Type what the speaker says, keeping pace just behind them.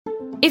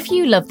If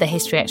you love the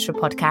History Extra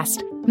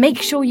podcast,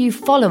 make sure you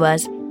follow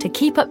us to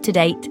keep up to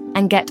date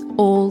and get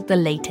all the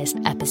latest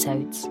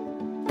episodes.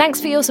 Thanks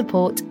for your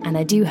support, and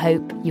I do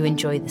hope you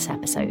enjoy this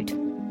episode.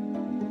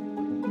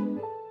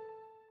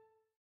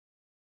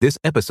 This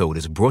episode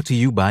is brought to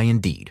you by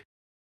Indeed.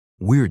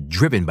 We're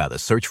driven by the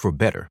search for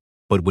better,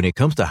 but when it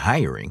comes to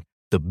hiring,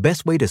 the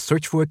best way to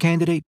search for a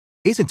candidate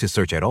isn't to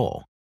search at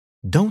all.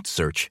 Don't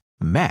search,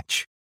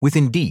 match with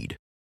Indeed.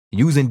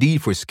 Use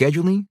Indeed for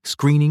scheduling,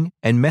 screening,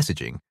 and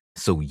messaging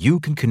so you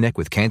can connect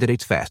with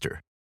candidates faster.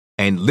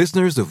 And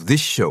listeners of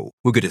this show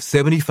will get a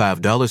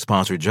 $75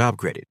 sponsored job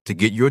credit to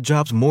get your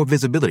jobs more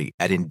visibility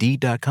at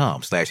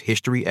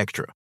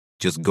Indeed.com/historyextra.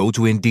 Just go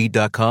to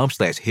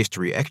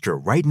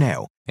Indeed.com/historyextra right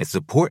now and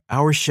support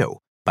our show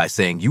by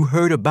saying you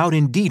heard about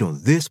Indeed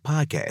on this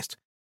podcast.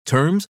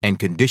 Terms and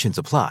conditions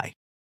apply.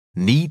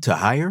 Need to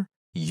hire?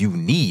 You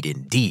need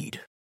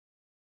Indeed.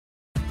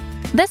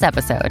 This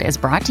episode is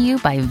brought to you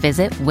by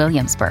Visit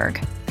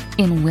Williamsburg.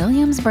 In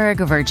Williamsburg,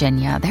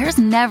 Virginia, there's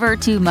never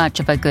too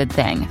much of a good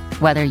thing.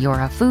 Whether you're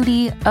a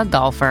foodie, a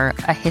golfer,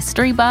 a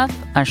history buff,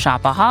 a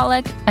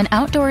shopaholic, an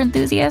outdoor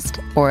enthusiast,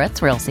 or a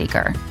thrill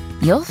seeker,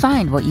 you'll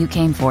find what you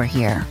came for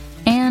here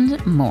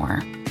and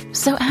more.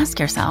 So ask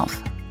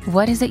yourself,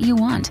 what is it you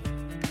want?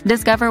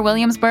 Discover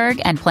Williamsburg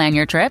and plan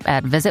your trip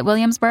at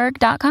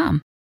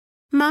visitwilliamsburg.com.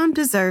 Mom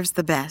deserves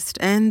the best,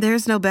 and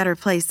there's no better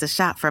place to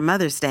shop for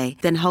Mother's Day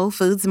than Whole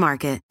Foods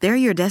Market. They're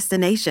your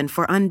destination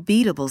for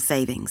unbeatable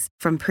savings,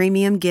 from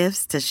premium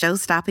gifts to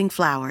show-stopping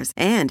flowers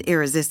and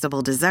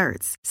irresistible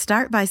desserts.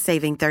 Start by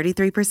saving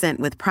 33%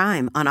 with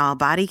Prime on all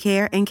body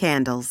care and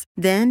candles.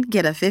 Then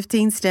get a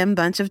 15-stem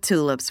bunch of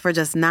tulips for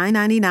just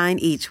 $9.99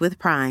 each with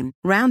Prime.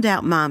 Round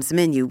out Mom's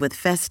menu with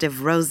festive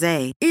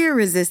rosé,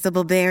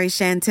 irresistible berry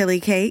chantilly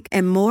cake,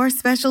 and more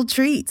special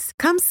treats.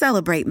 Come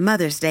celebrate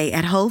Mother's Day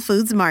at Whole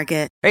Foods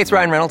Market. Hey, it's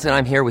Ryan Reynolds, and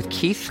I'm here with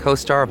Keith,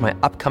 co-star of my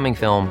upcoming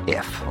film,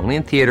 If, only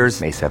in theaters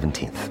May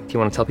 17th. Do you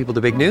want to tell people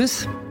the big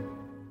news?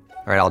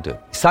 All right, I'll do it.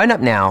 Sign up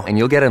now and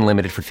you'll get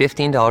unlimited for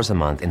 $15 a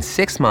month and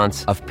 6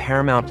 months of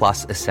Paramount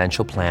Plus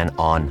Essential Plan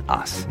on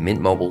us.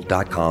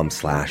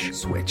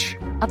 MintMobile.com/switch.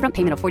 Upfront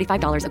payment of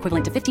 $45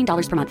 equivalent to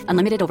 $15 per month.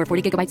 Unlimited over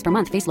 40 gigabytes per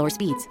month. Face lower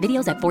speeds.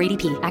 Videos at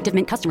 480p. Active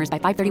Mint customers by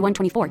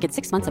 531.24 get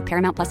 6 months of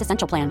Paramount Plus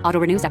Essential Plan.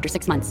 Auto renews after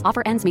 6 months.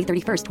 Offer ends May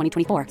 31st,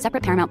 2024.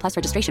 Separate Paramount Plus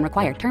registration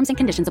required. Terms and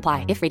conditions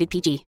apply if rated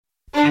PG.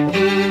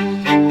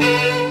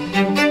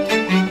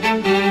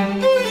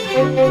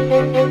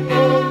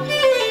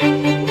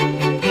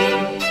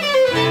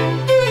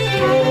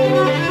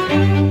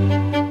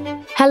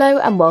 Hello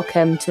and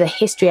welcome to the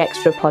History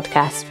Extra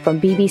podcast from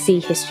BBC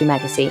History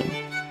Magazine,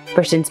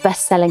 Britain's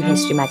best-selling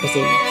history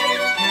magazine.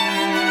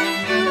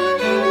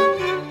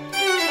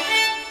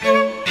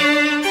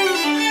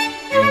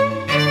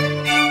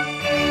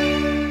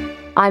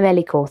 I'm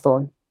Ellie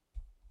Cawthorne.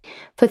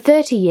 For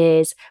 30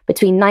 years,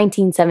 between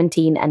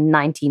 1917 and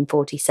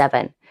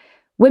 1947,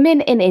 women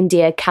in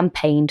India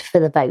campaigned for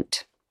the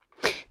vote.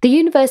 The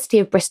University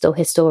of Bristol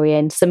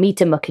historian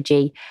Samita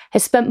Mukherjee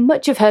has spent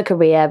much of her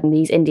career on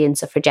these Indian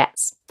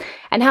suffragettes,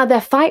 and how their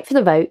fight for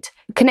the vote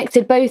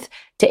connected both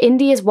to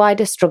India's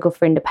wider struggle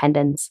for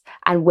independence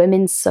and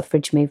women's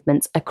suffrage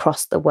movements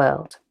across the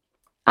world.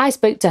 I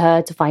spoke to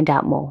her to find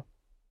out more.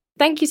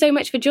 Thank you so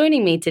much for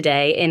joining me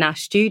today in our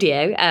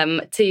studio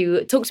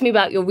to talk to me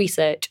about your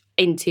research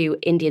into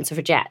Indian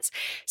suffragettes.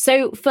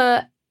 So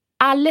for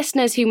our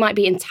listeners who might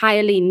be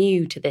entirely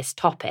new to this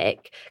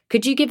topic,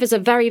 could you give us a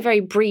very, very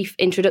brief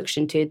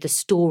introduction to the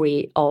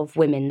story of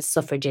women's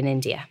suffrage in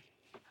India?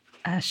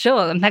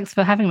 Sure, and thanks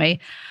for having me.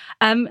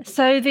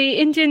 So the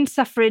Indian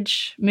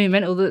suffrage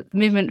movement, or the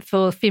movement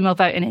for female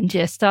vote in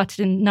India, started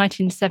in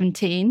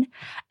 1917,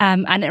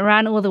 and it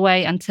ran all the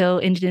way until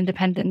Indian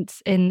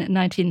independence in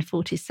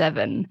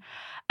 1947.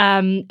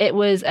 It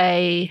was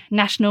a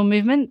national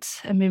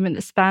movement, a movement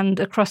that spanned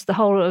across the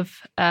whole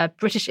of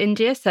British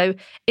India. So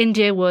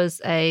India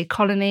was a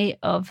colony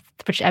of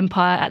the British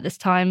Empire at this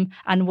time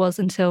and was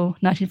until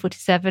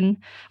 1947,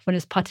 when it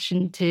was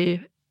partitioned to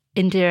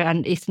India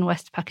and East and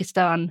West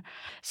Pakistan.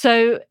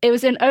 So it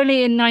was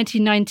only in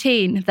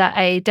 1919 that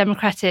a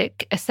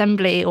democratic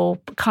assembly or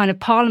kind of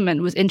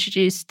parliament was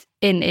introduced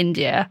in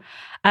India.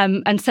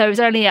 And so it was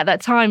only at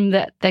that time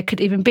that there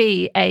could even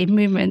be a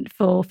movement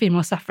for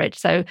female suffrage.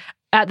 So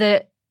at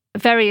the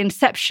very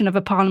inception of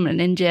a parliament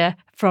in India,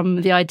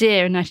 from the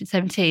idea in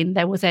 1917,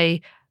 there was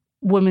a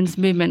women's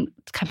movement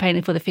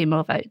campaigning for the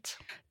female vote.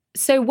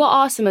 So what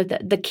are some of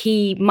the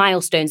key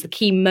milestones, the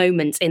key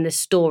moments in the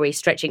story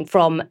stretching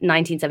from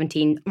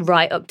 1917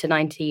 right up to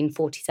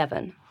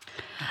 1947?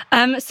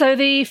 So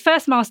the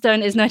first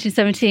milestone is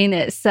 1917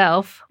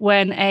 itself,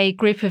 when a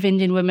group of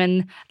Indian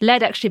women,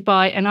 led actually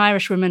by an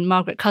Irish woman,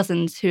 Margaret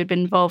Cousins, who had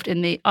been involved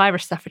in the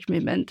Irish suffrage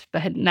movement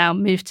but had now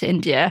moved to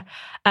India,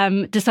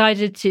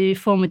 decided to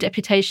form a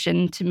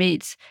deputation to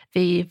meet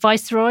the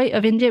Viceroy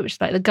of India, which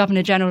is like the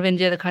Governor General of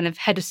India, the kind of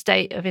head of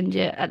state of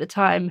India at the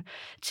time,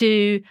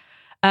 to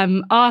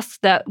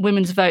asked that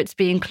women's votes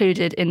be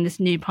included in this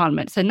new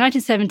parliament. So in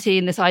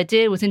 1917, this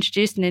idea was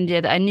introduced in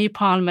India that a new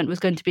parliament was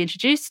going to be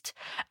introduced,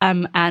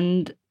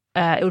 and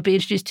it would be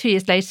introduced 2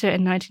 years later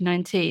in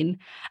 1919.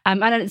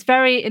 And at its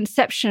very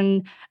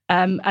inception,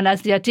 and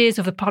as the ideas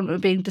of the Parliament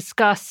were being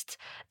discussed,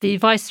 the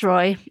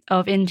Viceroy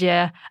of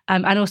India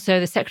and also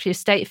the Secretary of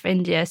State for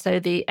India, so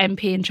the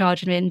MP in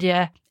charge of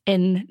India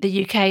in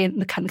the UK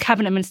and the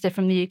Cabinet Minister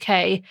from the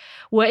UK,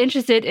 were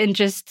interested in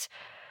just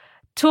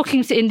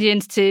talking to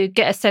Indians to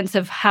get a sense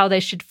of how they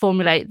should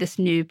formulate this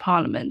new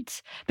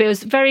Parliament. But it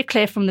was very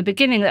clear from the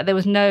beginning that there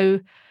was no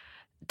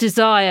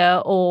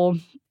desire or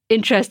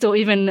interest or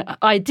even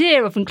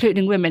idea of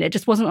including women. It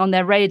just wasn't on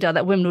their radar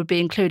that women would be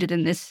included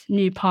in this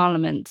new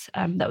parliament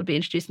that would be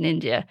introduced in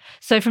India.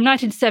 So from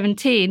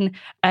 1917,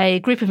 a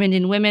group of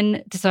Indian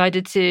women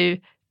decided to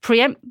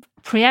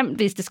preempt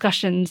these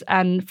discussions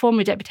and form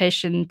a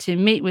deputation to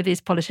meet with these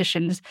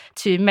politicians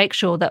to make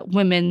sure that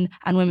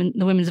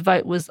the women's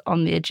vote was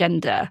on the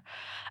agenda.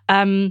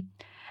 In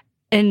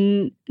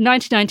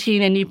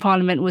 1919, a new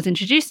parliament was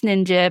introduced in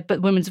India,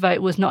 but women's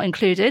vote was not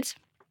included.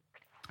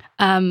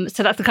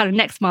 So that's the kind of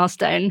next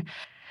milestone.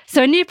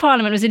 So a new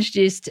parliament was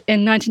introduced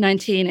in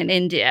 1919 in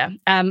India,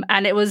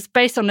 and it was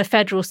based on the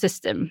federal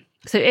system.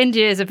 So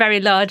India is a very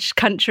large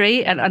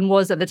country and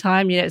was at the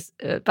time, it's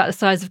about the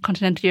size of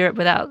continental Europe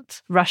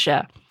without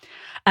Russia,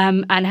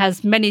 and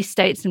has many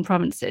states and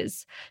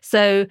provinces.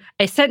 So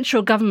a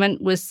central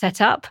government was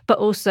set up, but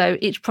also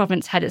each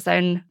province had its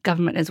own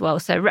government as well.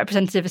 So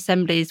representative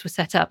assemblies were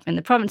set up in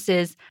the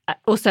provinces,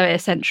 also a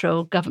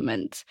central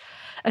government.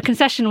 A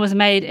concession was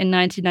made in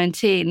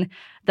 1919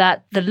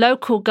 that the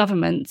local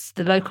governments,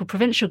 the local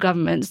provincial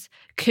governments,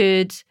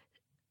 could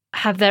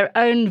have their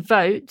own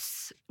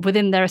votes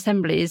within their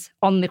assemblies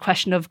on the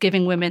question of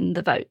giving women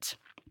the vote.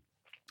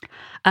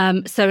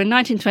 So in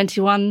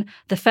 1921,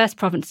 the first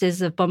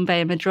provinces of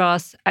Bombay and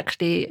Madras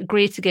actually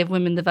agreed to give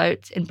women the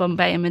vote in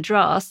Bombay and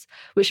Madras,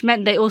 which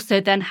meant they also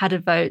then had a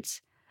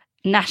vote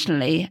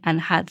nationally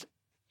and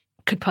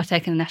could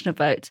partake in the national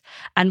vote.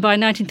 And by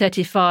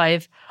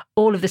 1935,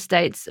 all of the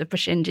states of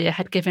British India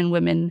had given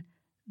women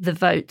the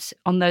vote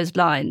on those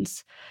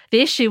lines.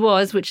 The issue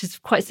was, which is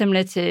quite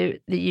similar to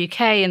the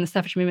UK and the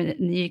suffrage movement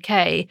in the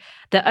UK,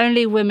 that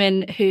only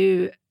women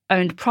who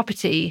owned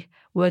property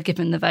were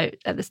given the vote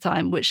at this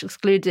time, which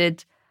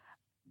excluded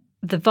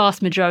the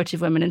vast majority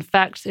of women. In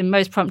fact, in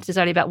most provinces,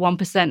 only about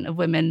 1% of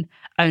women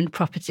owned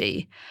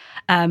property.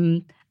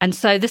 And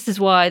so this is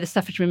why the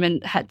suffrage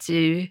movement had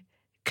to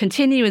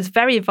continue as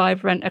very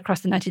vibrant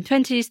across the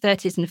 1920s,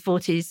 30s and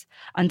 40s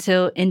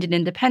until Indian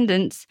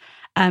independence.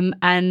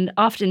 And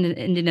after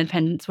Indian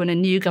independence, when a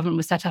new government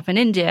was set up in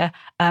India,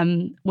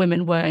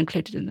 women were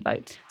included in the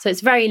vote. So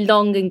it's a very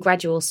long and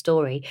gradual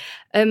story.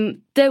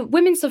 The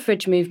women's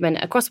suffrage movement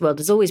across the world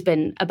has always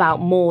been about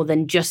more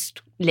than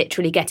just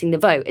literally getting the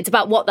vote. It's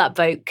about what that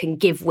vote can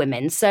give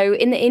women. So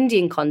in the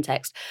Indian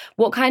context,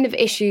 what kind of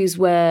issues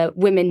were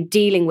women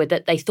dealing with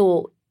that they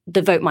thought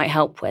the vote might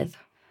help with?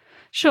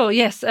 Sure,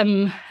 yes.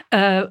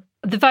 The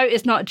vote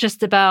is not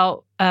just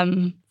about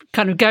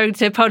kind of going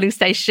to a polling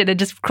station and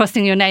just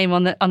crossing your name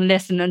on the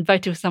list and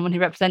voting for someone who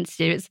represents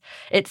you.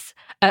 It's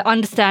an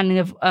understanding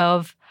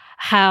of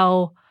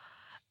how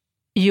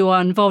you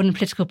are involved in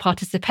political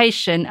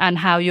participation and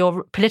how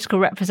your political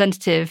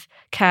representative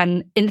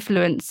can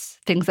influence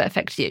things that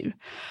affect you.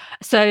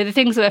 So the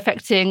things that were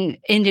affecting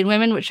Indian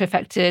women, which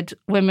affected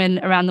women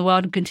around the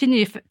world and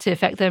continue to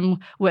affect them,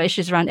 were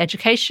issues around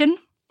education,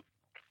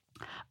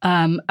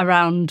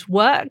 around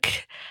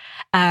work,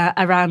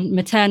 around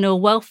maternal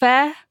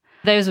welfare.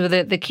 Those were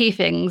the key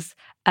things,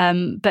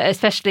 but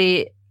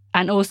especially,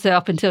 and also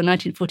up until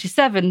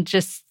 1947,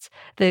 just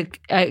the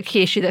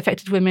key issue that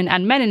affected women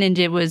and men in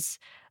India was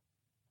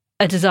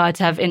a desire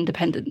to have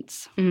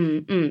independence.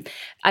 Mm-hmm.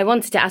 I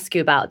wanted to ask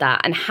you about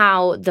that and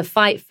how the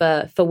fight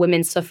for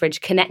women's suffrage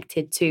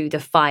connected to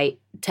the fight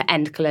to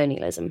end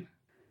colonialism.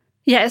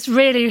 Yeah, it's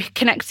really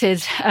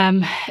connected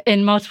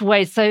in multiple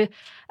ways. So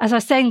as I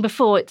was saying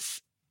before,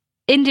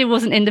 India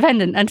wasn't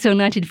independent until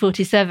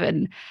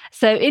 1947.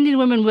 So Indian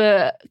women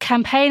were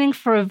campaigning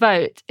for a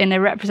vote in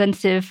a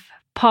representative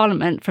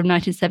parliament from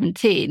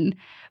 1917.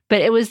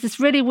 But it was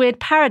this really weird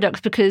paradox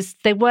because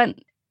they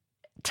weren't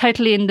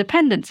totally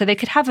independent. So they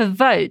could have a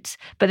vote,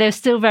 but they were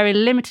still very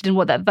limited in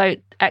what that vote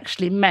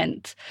actually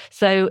meant.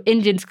 So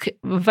Indians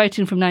were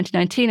voting from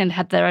 1919 and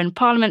had their own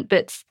parliament,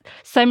 but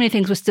so many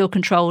things were still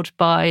controlled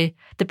by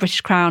the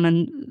British Crown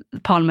and the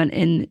Parliament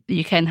in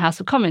the UK and House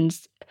of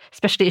Commons,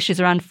 especially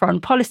issues around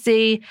foreign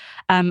policy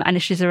and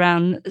issues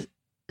around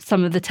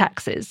some of the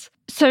taxes.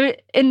 So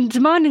in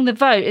demanding the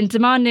vote, in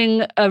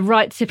demanding a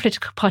right to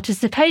political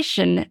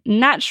participation,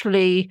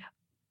 naturally,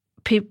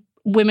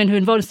 women who were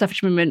involved in the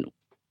suffrage movement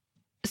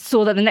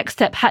saw that the next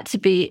step had to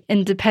be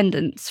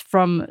independence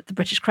from the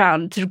British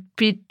Crown. To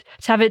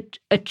have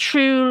a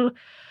true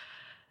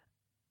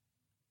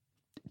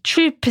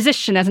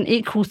position as an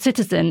equal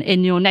citizen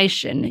in your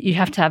nation, you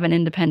have to have an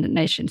independent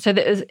nation. So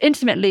that it was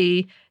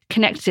intimately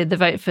connected, the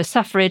vote for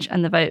suffrage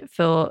and the vote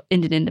for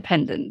Indian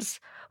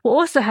independence. What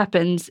also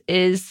happens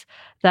is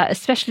that,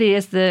 especially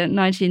as the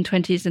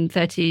 1920s and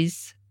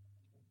 30s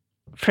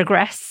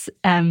progress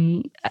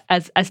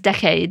as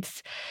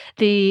decades,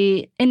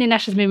 the Indian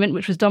nationalist movement,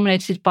 which was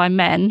dominated by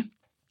men,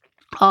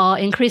 are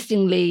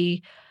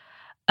increasingly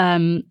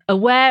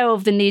aware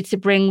of the need to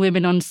bring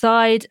women on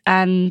side,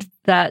 and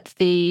that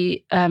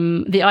the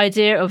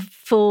idea of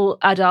full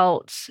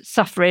adult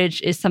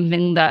suffrage is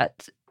something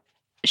that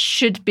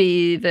should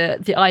be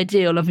the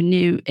ideal of a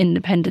new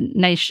independent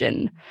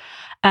nation.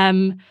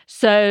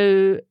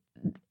 So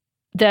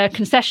there are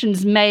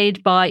concessions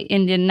made by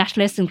Indian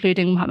nationalists,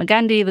 including Mahatma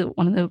Gandhi,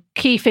 one of the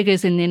key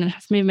figures in the Indian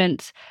nationalist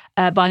movement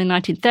by the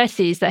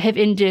 1930s, that if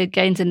India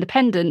gains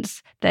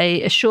independence,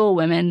 they assure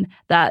women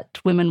that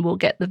women will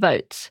get the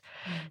vote.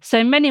 So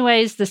in many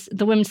ways,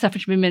 the women's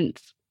suffrage movement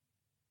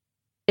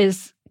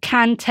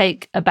can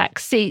take a back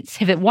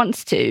seat if it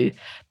wants to,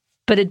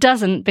 but it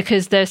doesn't,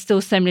 because there's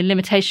still so many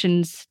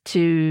limitations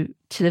to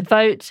the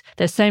vote.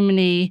 There's so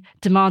many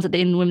demands that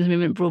the Indian women's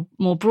movement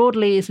more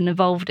broadly is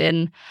involved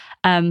in.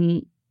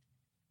 And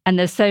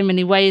there's so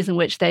many ways in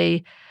which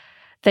they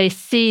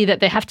see that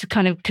they have to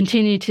kind of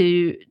continue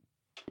to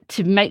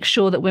make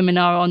sure that women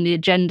are on the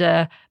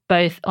agenda,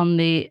 both in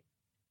the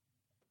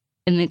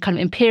kind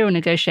of imperial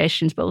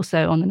negotiations, but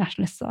also on the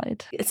nationalist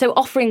side. So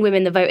offering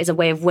women the vote is a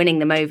way of winning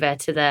them over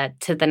to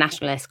the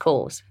nationalist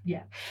cause.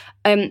 Yeah.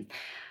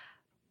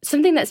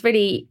 Something that's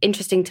really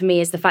interesting to me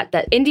is the fact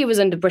that India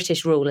was under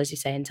British rule, as you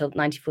say, until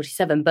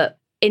 1947, but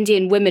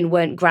Indian women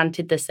weren't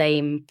granted the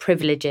same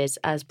privileges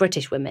as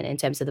British women in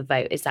terms of the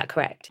vote. Is that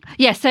correct?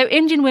 Yeah, so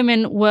Indian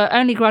women were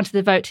only granted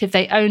the vote if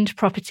they owned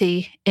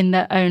property in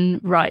their own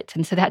right.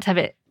 And so they had to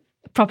have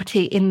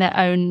property in their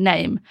own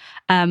name.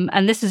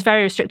 And this is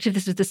very restrictive.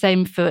 This was the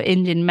same for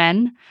Indian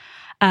men.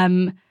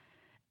 In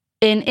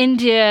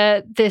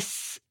India,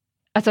 this,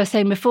 as I was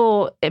saying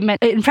before, it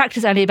meant in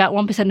practice only about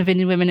 1% of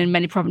Indian women in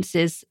many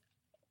provinces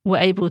were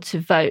able to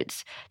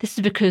vote. This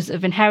is because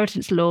of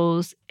inheritance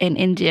laws in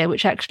India,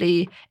 which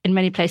actually in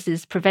many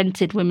places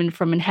prevented women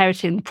from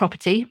inheriting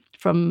property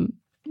from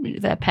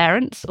their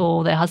parents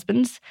or their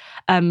husbands.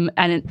 And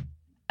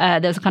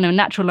there was a kind of a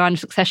natural line of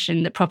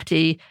succession that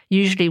property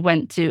usually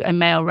went to a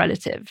male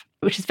relative,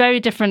 which is very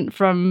different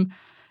from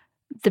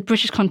the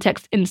British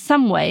context in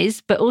some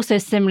ways, but also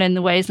similar in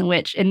the ways in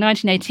which in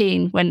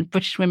 1918, when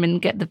British women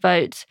get the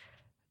vote,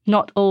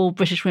 not all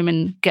British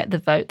women get the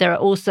vote. There are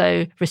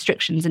also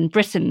restrictions in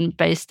Britain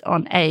based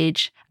on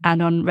age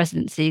and on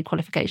residency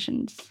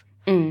qualifications.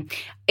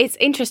 It's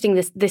interesting,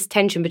 this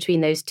tension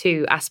between those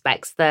two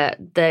aspects,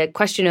 the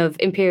question of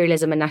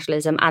imperialism and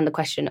nationalism and the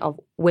question of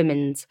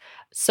women's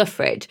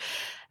suffrage.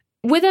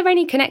 Were there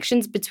any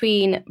connections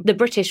between the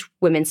British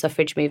women's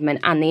suffrage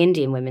movement and the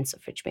Indian women's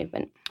suffrage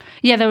movement?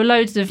 Yeah, there were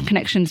loads of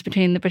connections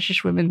between the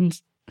British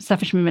women's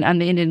suffrage movement and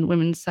the Indian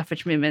women's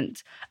suffrage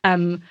movement.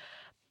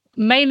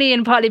 Mainly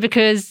and partly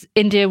because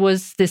India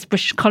was this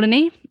British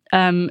colony.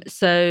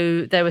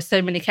 So there were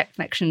so many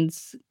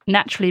connections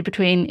naturally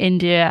between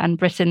India and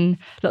Britain.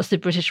 Lots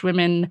of British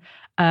women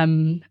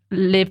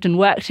lived and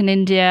worked in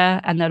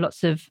India, and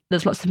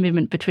there's lots of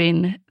movement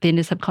between the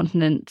Indian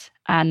subcontinent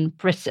and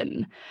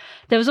Britain.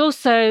 There was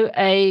also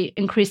a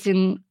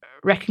increasing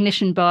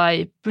recognition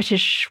by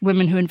British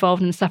women who were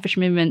involved in the suffrage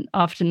movement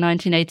after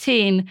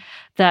 1918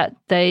 that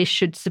they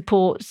should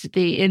support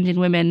the Indian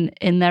women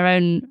in their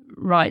own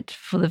right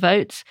for the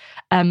vote.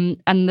 And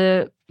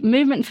the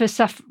movement for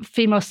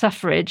female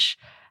suffrage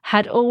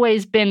had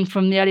always been,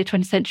 from the early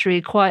 20th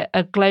century, quite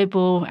a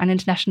global and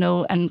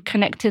international and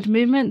connected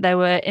movement. There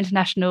were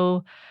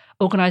international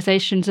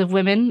organisations of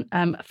women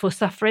for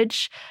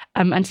suffrage.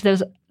 And so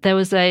there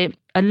was a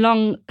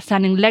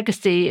long-standing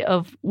legacy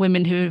of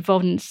women who were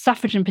involved in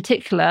suffrage in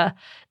particular,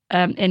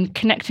 in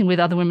connecting with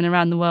other women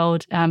around the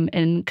world,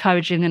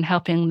 encouraging and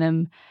helping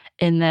them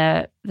in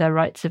their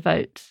right to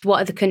vote.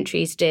 What other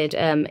countries did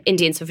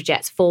Indian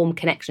suffragettes form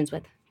connections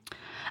with?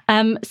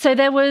 So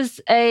there was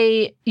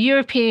a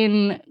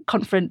European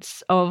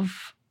conference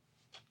of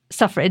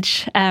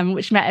suffrage,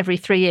 which met every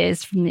 3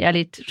 years from the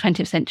early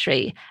 20th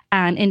century,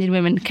 and Indian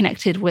women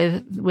connected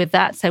with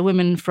that. So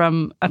women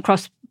from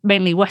across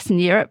mainly Western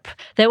Europe.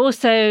 There were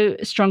also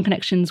strong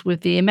connections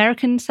with the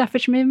American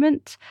suffrage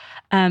movement.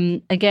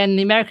 Again,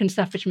 the American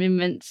suffrage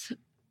movement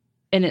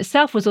in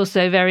itself was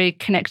also very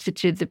connected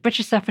to the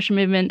British suffrage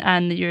movement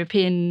and the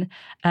European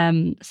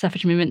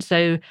suffrage movement.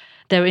 So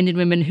there were Indian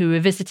women who were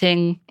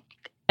visiting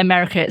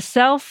America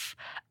itself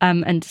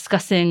and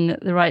discussing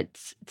the right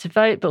to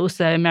vote, but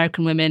also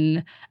American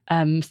women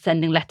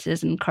sending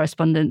letters and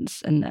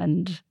correspondence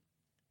and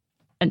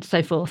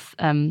so forth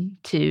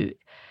to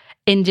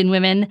Indian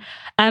women.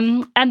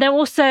 And there were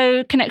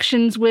also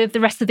connections with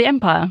the rest of the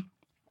empire,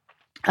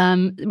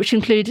 which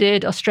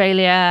included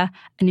Australia,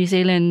 New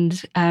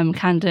Zealand,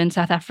 Canada and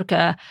South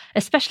Africa,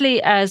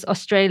 especially as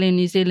Australia and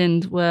New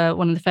Zealand were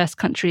one of the first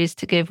countries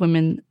to give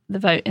women the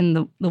vote in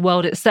the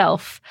world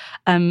itself.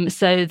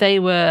 So they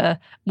were,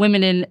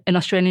 women in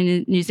Australia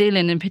and New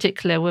Zealand in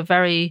particular, were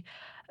very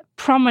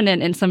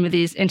prominent in some of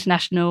these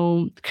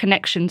international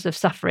connections of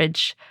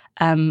suffrage,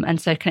 and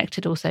so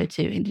connected also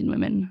to Indian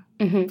women.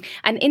 Mm-hmm.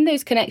 And in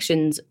those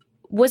connections,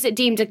 Was it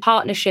deemed a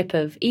partnership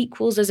of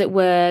equals, as it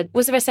were?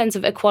 Was there a sense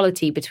of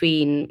equality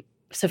between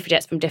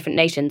suffragettes from different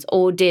nations,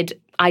 or did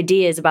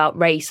ideas about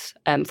race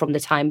from the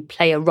time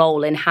play a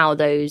role in how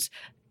those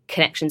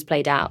connections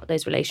played out,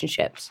 those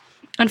relationships?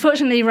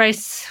 Unfortunately,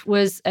 race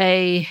was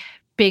a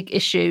big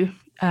issue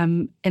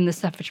in the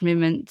suffrage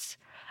movement,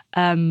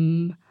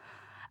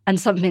 and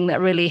something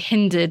that really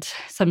hindered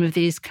some of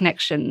these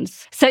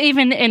connections. So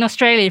even in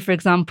Australia, for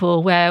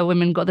example, where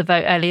women got the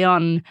vote early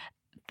on,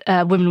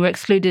 women were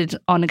excluded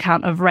on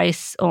account of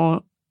race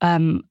or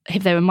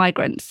if they were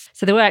migrants.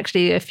 So there were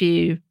actually a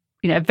few,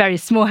 a very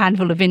small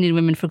handful of Indian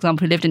women, for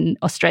example, who lived in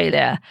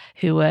Australia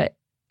who were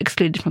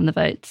excluded from the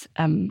vote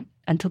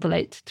until the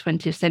late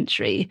 20th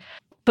century.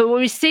 But what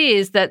we see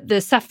is that the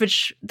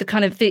suffrage,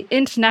 the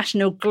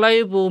international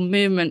global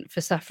movement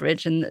for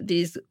suffrage and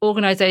these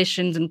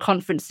organisations and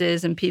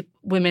conferences and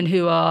women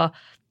who are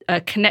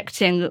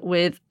connecting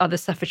with other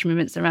suffrage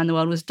movements around the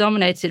world was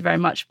dominated very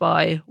much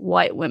by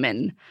white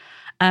women,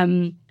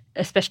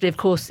 especially, of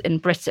course, in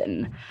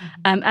Britain.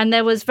 And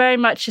there was very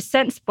much a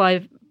sense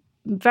by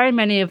very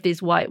many of these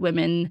white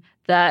women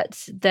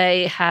that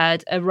they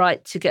had a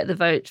right to get the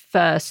vote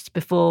first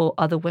before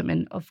other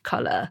women of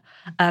colour.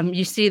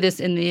 You see this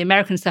in the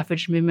American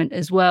suffrage movement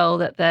as well,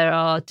 that there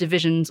are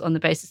divisions on the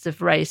basis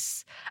of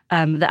race.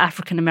 The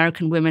African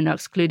American women are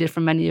excluded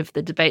from many of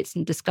the debates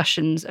and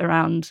discussions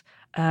around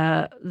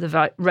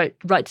the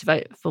right to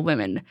vote for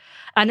women.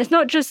 And it's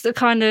not just a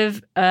kind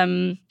of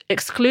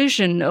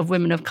exclusion of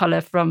women of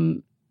colour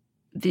from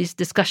these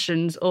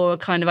discussions or a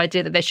kind of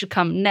idea that they should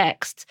come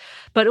next,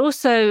 but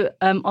also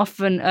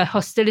often a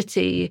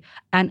hostility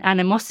and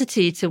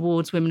animosity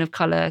towards women of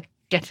colour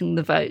getting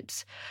the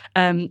vote.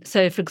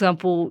 So, for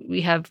example,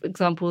 we have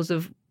examples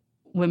of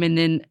women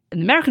in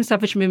the American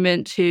suffrage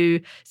movement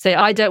who say,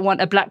 I don't want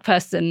a black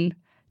person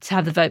to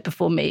have the vote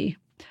before me.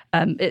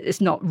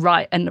 It's not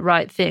right and the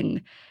right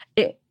thing.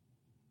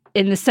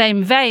 In the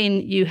same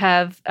vein, you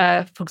have,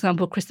 for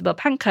example, Christabel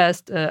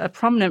Pankhurst, a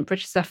prominent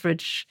British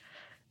suffrage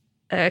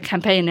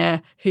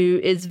campaigner who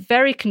is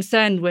very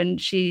concerned when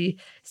she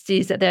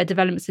sees that there are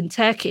developments in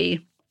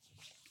Turkey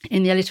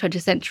in the early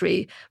 20th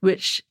century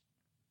which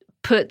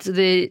put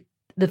the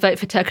vote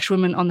for Turkish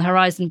women on the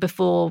horizon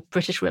before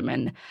British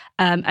women.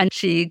 And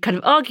she kind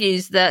of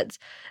argues that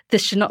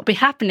this should not be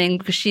happening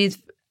because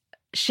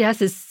she has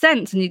this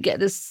sense, and you get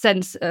this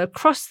sense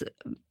across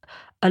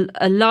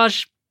a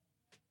large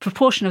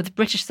proportion of the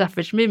British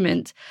suffrage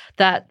movement,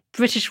 that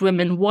British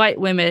women, white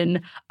women,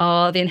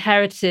 are the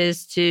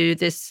inheritors to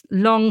this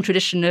long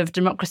tradition of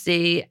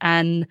democracy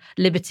and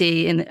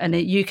liberty in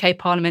a UK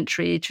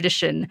parliamentary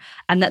tradition,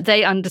 and that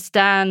they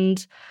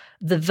understand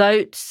the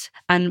vote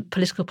and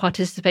political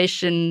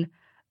participation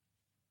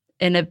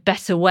in a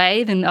better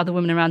way than other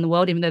women around the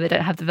world, even though they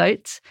don't have the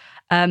vote.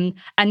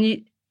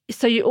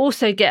 So you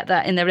also get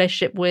that in their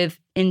relationship with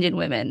Indian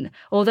women.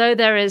 Although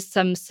there is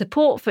some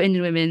support for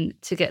Indian women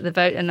to get the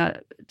vote, and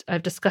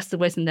I've discussed the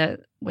ways in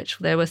which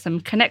there were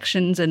some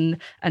connections and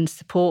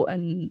support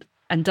and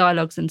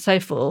dialogues and so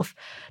forth,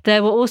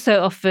 there were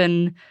also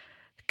often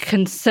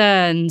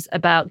concerns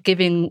about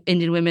giving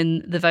Indian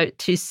women the vote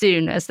too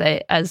soon,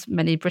 as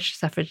many British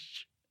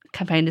suffrage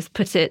campaigners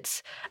put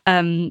it,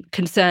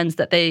 concerns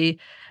that they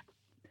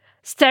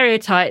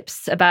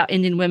stereotypes about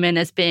Indian women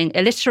as being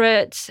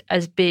illiterate,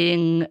 as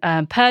being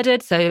purdah,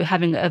 so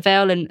having a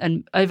veil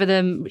and over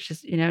them, which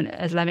is an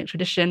Islamic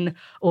tradition,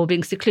 or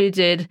being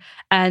secluded,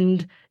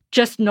 and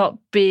just not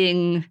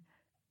being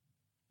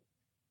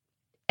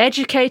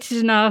educated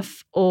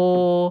enough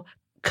or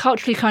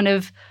culturally kind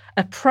of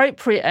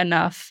appropriate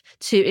enough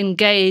to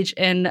engage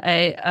in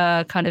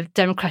a kind of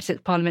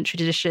democratic parliamentary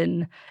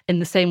tradition in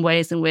the same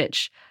ways in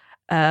which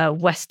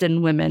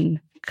Western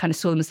women kind of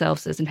saw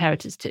themselves as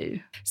inheritors to.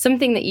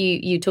 Something that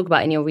you talk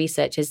about in your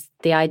research is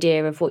the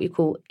idea of what you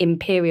call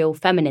imperial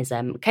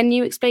feminism. Can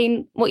you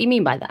explain what you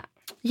mean by that?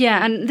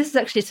 Yeah, and this is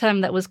actually a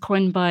term that was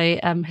coined by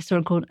a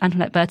historian called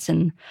Antoinette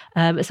Burton.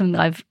 It's something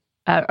that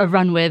I've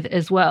run with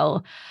as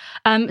well.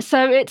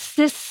 So it's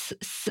this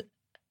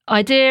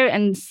idea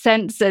and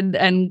sense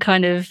and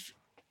kind of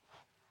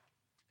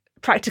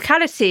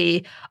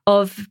practicality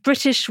of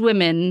British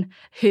women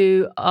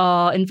who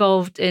are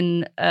involved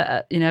in,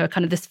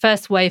 kind of this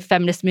first wave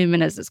feminist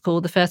movement, as it's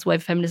called. The first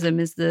wave feminism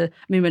is the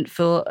movement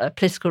for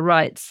political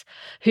rights,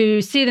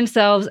 who see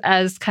themselves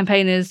as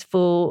campaigners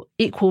for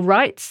equal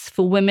rights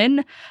for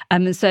women,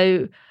 and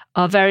so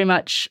are very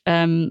much,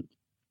 see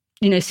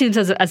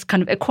themselves as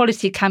kind of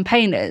equality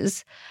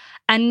campaigners,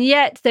 and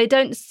yet they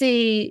don't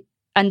see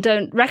and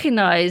don't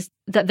recognise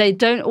that they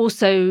don't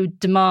also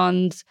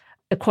demand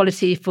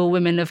equality for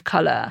women of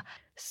colour.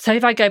 So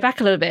if I go back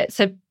a little bit,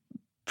 so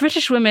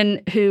British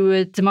women who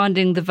were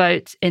demanding the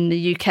vote in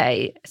the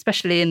UK,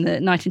 especially in the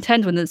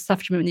 1910s when the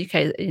suffrage movement in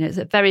the UK is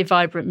a very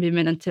vibrant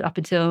movement up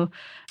until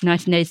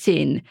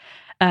 1918,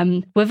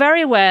 were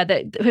very aware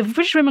that if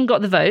British women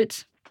got the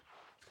vote,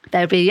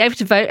 They'll be able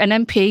to vote an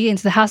MP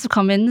into the House of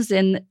Commons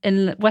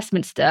in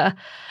Westminster,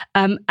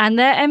 and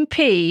their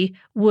MP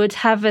would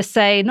have a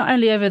say not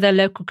only over their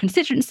local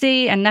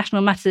constituency and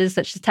national matters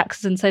such as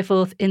taxes and so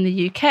forth in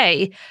the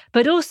UK,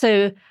 but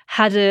also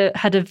had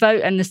a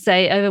vote and a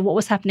say over what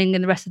was happening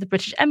in the rest of the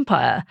British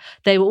Empire.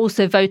 They were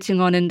also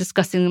voting on and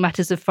discussing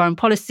matters of foreign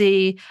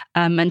policy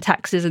and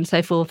taxes and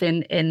so forth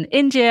in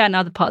India and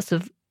other parts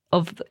of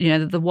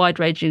the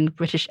wide-ranging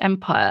British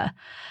Empire.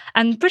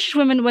 And British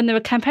women, when they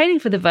were campaigning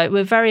for the vote,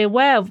 were very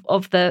aware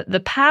of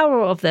the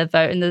power of their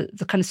vote and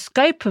the kind of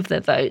scope of their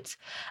vote,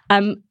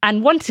 and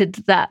wanted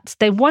that.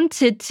 They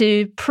wanted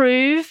to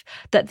prove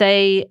that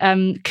they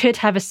could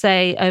have a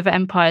say over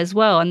empire as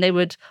well. And they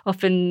would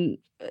often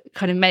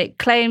kind of make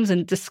claims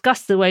and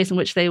discuss the ways in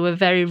which they were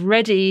very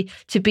ready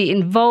to be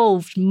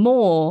involved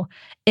more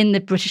in the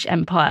British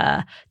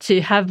Empire,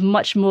 to have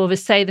much more of a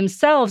say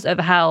themselves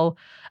over how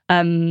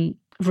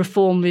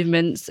reform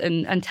movements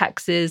and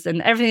taxes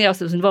and everything else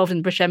that was involved in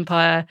the British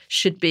Empire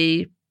should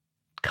be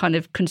kind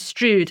of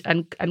construed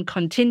and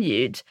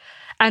continued.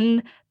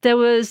 And there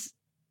was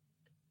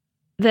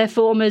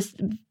therefore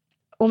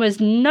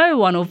almost no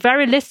one or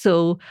very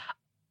little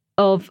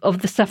of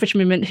the suffrage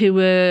movement who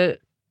were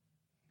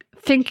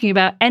thinking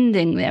about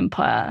ending the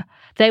empire.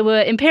 They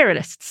were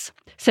imperialists.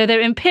 So they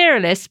were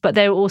imperialists, but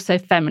they were also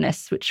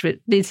feminists, which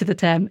leads to the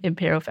term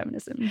imperial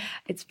feminism.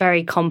 It's a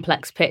very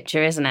complex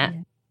picture, isn't it?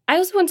 Yeah. I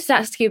also wanted to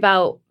ask you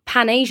about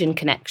Pan-Asian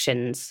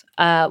connections.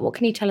 What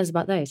can you tell us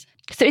about those?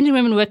 So Indian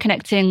women were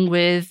connecting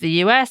with the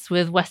US,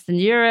 with Western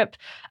Europe,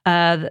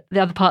 the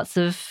other parts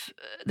of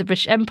the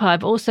British Empire,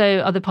 but also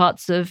other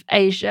parts of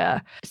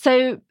Asia.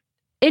 So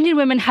Indian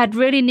women had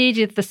really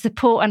needed the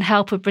support and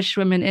help of British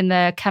women in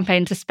their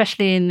campaigns,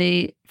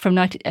 especially from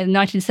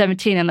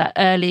 1917 and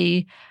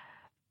the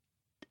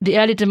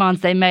early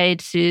demands they made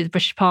to the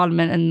British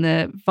Parliament and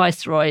the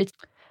Viceroy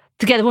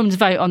to get the women's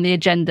vote on the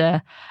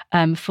agenda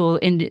for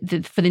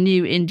the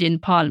new Indian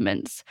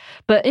parliaments.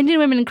 But Indian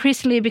women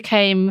increasingly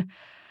became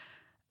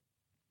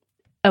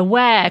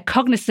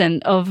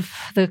cognizant of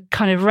the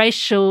kind of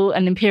racial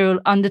and imperial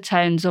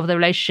undertones of the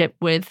relationship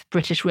with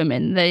British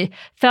women. They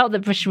felt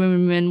that British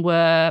women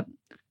were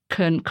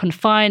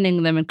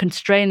confining them and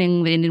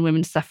constraining the Indian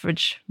women's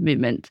suffrage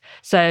movement.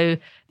 So,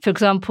 for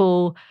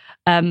example,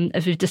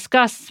 as we've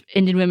discussed,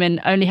 Indian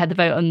women only had the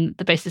vote on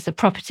the basis of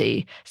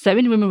property. So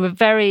Indian women were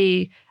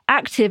very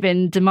active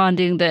in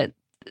demanding that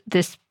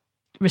this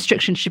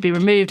restriction should be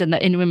removed and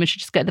that Indian women should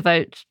just get the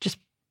vote just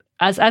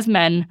as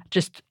men,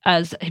 just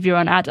as if you're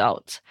an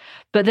adult.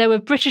 But there were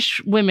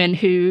British women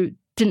who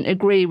didn't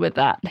agree with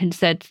that and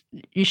said,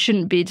 you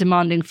shouldn't be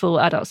demanding full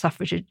adult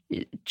suffrage,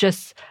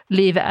 just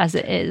leave it as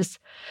it is.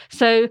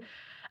 So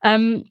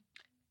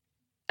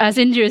as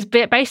India is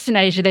based in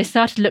Asia, they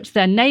started to look to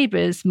their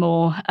neighbours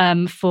more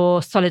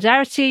for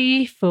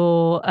solidarity,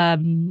 for a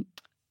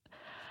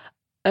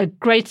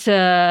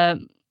greater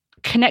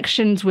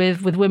connections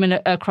with women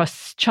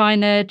across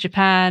China,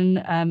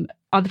 Japan,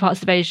 other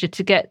parts of Asia,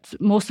 to get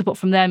more support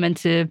from them and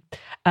to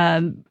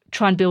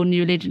try and build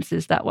new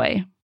allegiances that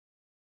way.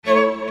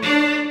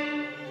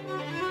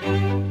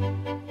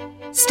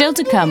 Still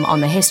to come on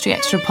the History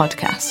Extra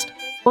podcast.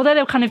 Although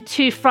there were kind of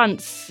two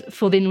fronts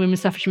for the Indian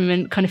women's suffrage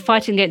movement, kind of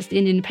fighting against the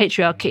Indian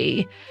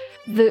patriarchy,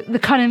 the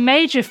kind of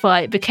major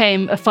fight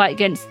became a fight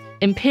against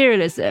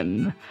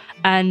imperialism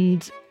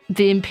and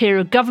the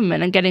imperial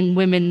government and getting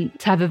women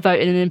to have a vote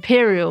in an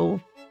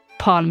imperial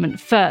parliament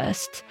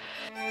first.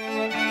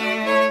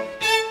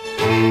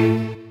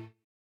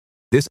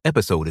 This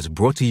episode is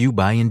brought to you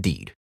by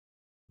Indeed.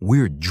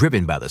 We're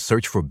driven by the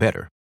search for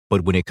better,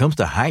 but when it comes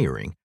to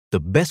hiring, the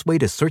best way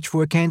to search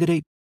for a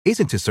candidate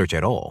isn't to search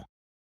at all.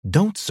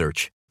 Don't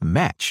search,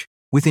 match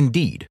with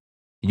Indeed.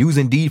 Use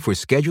Indeed for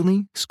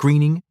scheduling,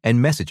 screening, and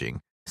messaging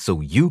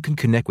so you can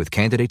connect with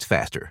candidates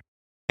faster.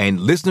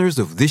 And listeners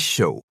of this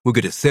show will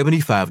get a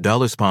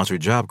 $75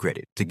 sponsored job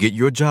credit to get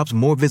your jobs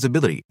more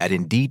visibility at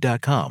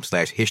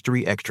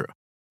Indeed.com/historyextra.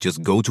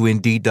 Just go to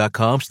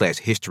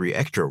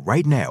Indeed.com/historyextra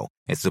right now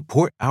and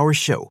support our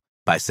show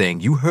by saying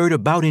you heard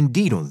about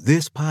Indeed on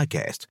this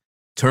podcast.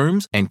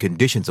 Terms and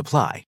conditions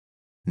apply.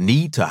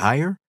 Need to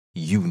hire?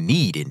 You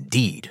need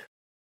Indeed.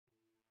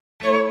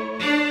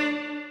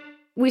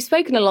 We've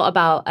spoken a lot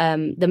about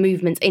the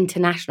movement's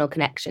international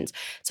connections.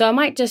 So I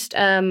might just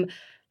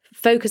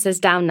focus us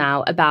down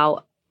now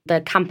about the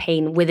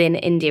campaign within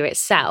India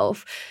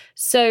itself.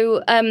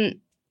 So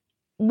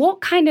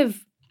what kind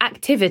of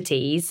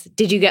activities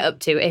did you get up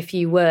to if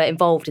you were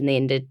involved in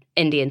the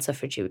Indian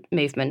suffrage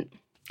movement?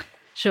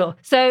 Sure.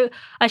 So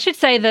I should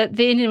say that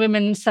the Indian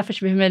women's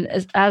suffrage movement,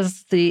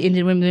 as the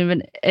Indian women's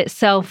movement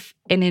itself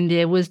in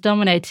India, was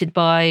dominated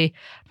by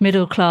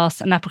middle-class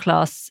and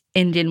upper-class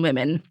Indian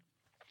women.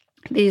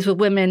 These were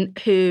women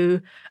who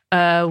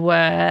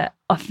were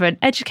often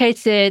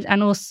educated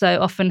and also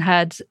often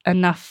had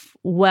enough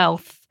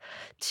wealth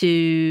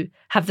to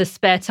have the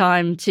spare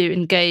time to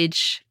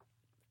engage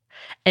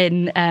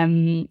in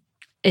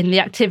the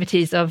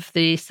activities of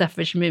the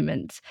suffrage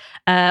movement.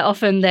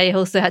 Often they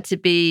also had to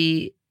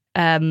be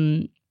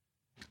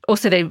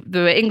Also, they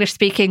were English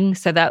speaking,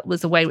 so that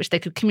was a way which they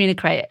could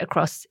communicate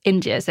across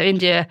India. So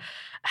India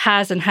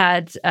has and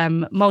had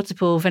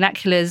multiple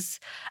vernaculars,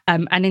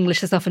 and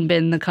English has often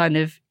been the kind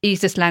of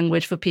easiest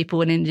language for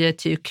people in India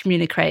to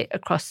communicate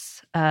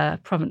across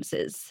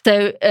provinces.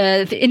 So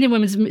the Indian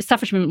women's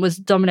suffrage movement was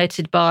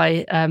dominated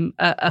by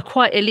a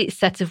quite elite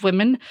set of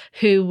women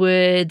who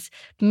would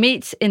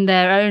meet in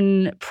their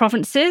own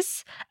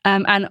provinces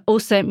and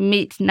also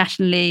meet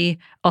nationally,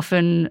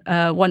 often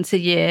once a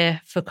year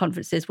for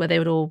conferences where they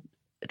would all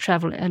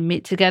travel and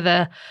meet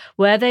together,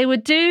 where they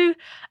would do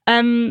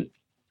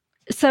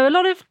so a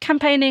lot of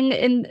campaigning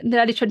in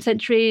the early 20th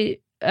century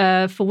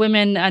for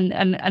women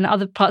and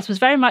other parts was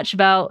very much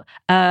about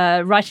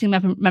writing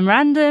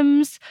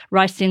memorandums,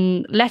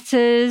 writing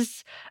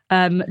letters,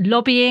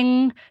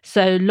 lobbying.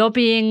 So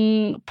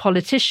lobbying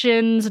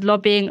politicians,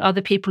 lobbying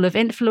other people of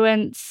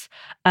influence,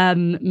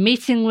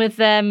 meeting with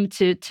them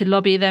to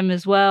lobby them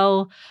as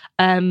well.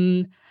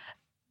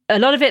 A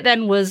lot of it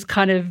then was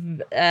kind of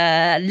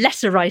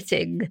letter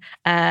writing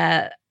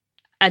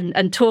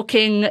and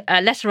talking,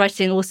 letter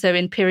writing also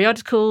in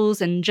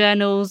periodicals and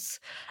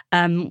journals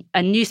and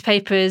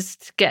newspapers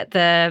to get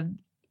their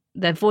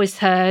voice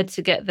heard,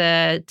 to get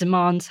their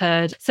demands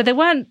heard. So there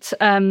weren't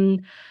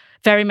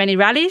very many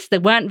rallies, there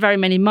weren't very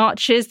many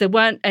marches, there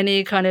weren't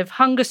any kind of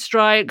hunger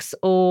strikes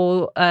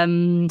or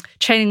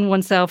chaining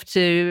oneself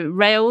to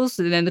rails,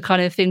 and then the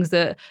kind of things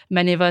that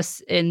many of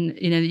us in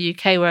the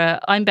UK, where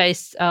I'm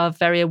based, are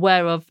very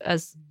aware of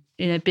as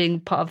being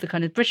part of the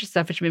kind of British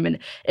suffrage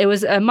movement. It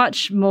was a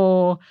much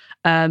more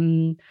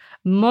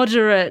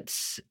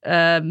moderate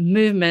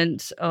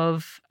movement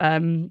of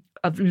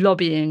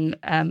lobbying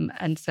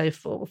and so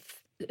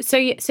forth. So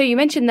you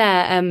mentioned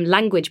there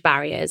language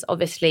barriers,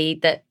 obviously,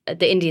 that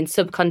the Indian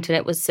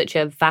subcontinent was such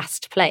a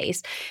vast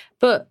place.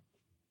 But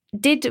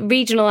did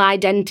regional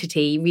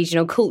identity,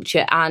 regional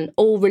culture and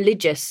all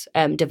religious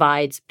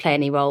divides play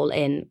any role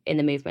in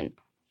the movement?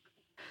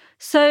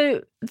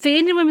 So the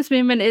Indian women's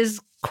movement is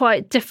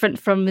quite different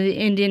from the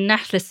Indian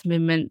nationalist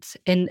movement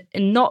in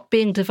not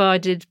being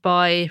divided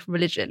by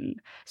religion.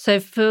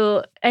 So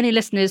for any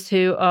listeners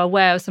who are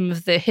aware of some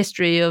of the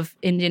history of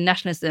Indian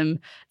nationalism,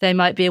 they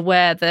might be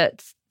aware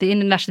that the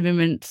Indian national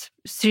movement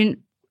soon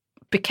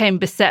became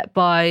beset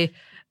by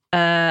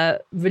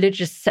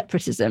religious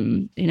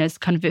separatism. It's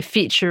kind of a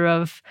feature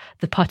of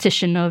the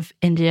partition of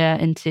India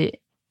into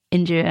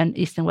India and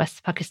East and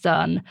West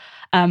Pakistan.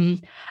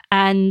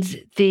 And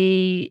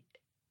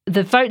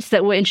the votes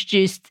that were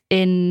introduced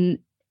in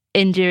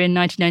India in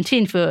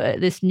 1919 for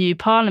this new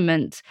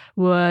parliament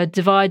were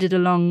divided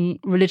along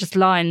religious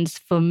lines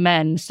for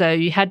men. So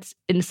you had,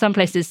 in some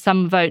places,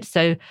 some votes.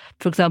 So,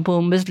 for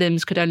example,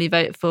 Muslims could only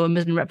vote for a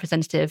Muslim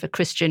representative, a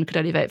Christian could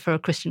only vote for a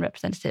Christian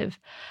representative,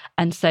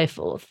 and so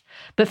forth.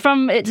 But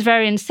from its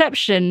very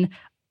inception,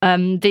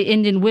 the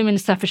Indian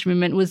women's suffrage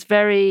movement was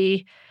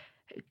very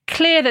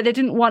clear that they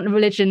didn't want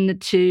religion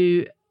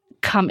to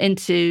come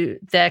into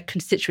their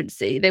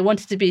constituency. They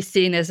wanted to be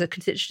seen as a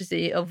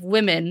constituency of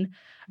women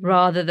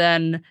rather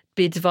than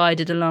be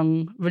divided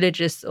along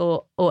religious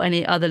or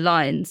any other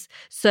lines.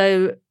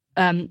 So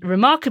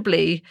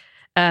remarkably,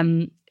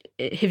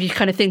 if you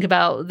kind of think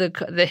about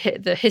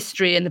the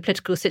history and the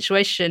political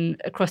situation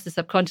across the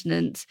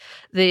subcontinent,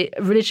 the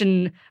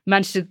religion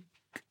managed to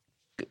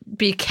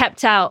be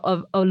kept out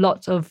of a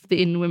lot of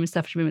the Indian women's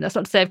suffrage movement. That's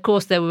not to say, of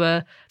course, there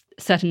were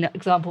certain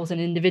examples and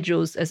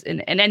individuals, as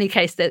in any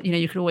case, that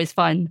you can always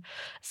find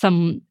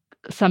some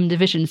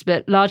divisions,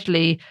 but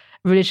largely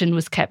religion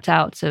was kept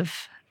out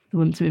of the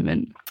women's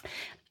movement.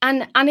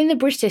 And in the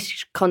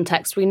British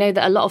context, we know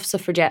that a lot of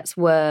suffragettes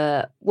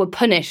were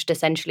punished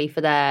essentially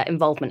for their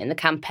involvement in the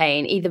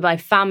campaign, either by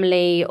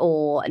family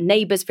or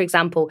neighbours, for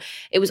example.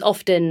 It was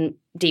often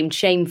deemed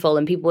shameful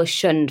and people were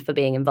shunned for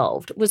being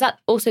involved. Was that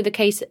also the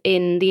case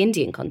in the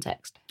Indian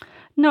context?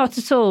 Not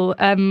at all.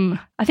 I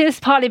think it's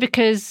partly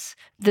because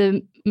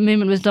the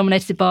movement was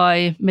dominated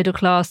by middle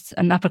class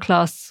and upper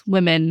class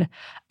women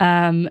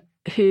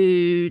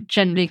who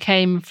generally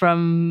came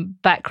from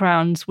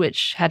backgrounds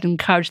which had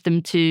encouraged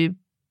them to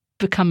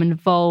become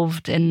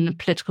involved in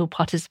political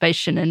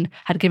participation and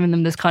had given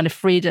them those kind of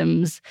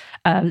freedoms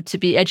to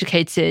be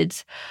educated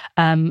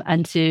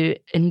and to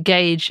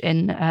engage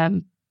in,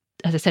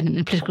 as I said,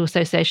 in political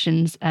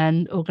associations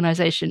and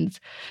organisations.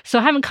 So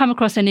I haven't come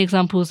across any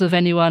examples of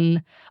any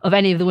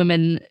of the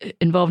women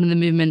involved in the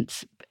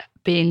movement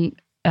being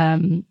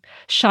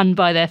shunned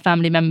by their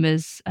family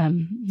members.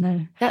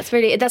 No. That's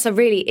a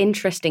really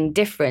interesting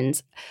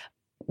difference.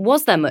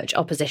 Was there much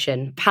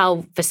opposition?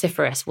 How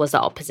vociferous was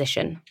that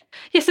opposition?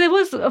 Yes, there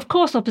was, of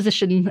course,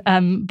 opposition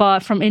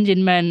from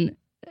Indian men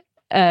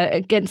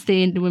against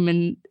the Indian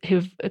women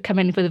who've come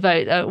in for the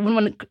vote. I wouldn't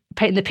want to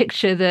paint the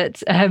picture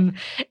that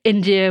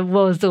India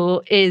was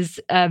or is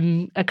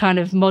a kind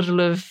of model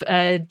of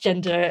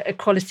gender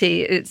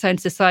equality in its own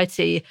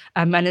society,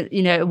 and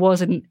it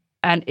wasn't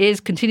and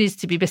continues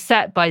to be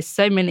beset by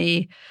so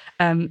many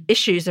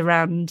issues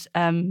around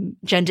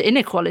gender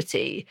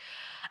inequality.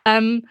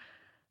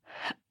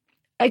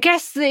 I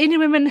guess the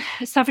Indian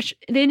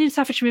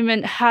suffrage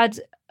movement had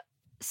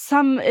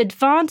some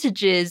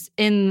advantages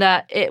in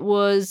that it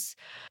was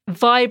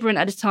vibrant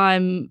at a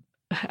time.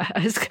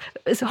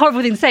 It's a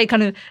horrible thing to say,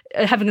 kind of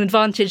having an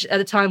advantage at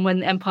a time when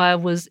the empire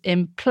was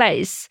in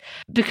place.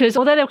 Because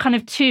although there were kind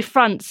of two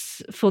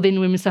fronts for the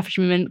Indian women's suffrage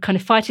movement, kind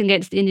of fighting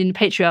against the Indian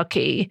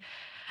patriarchy,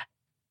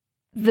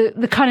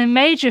 the kind of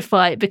major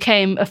fight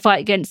became a fight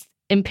against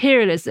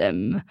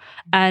imperialism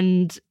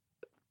and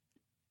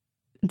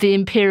the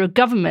imperial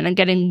government and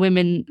getting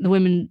the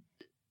women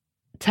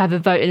to have a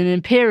vote in an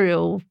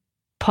imperial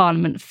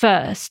parliament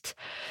first,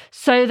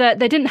 so that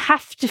they didn't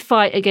have to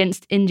fight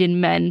against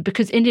Indian men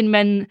because Indian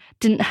men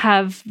didn't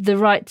have the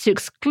right to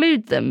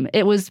exclude them.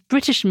 It was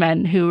British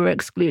men who were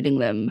excluding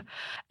them.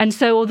 And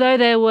so although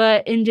there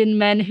were Indian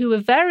men who were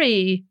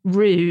very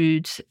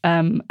rude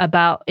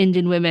about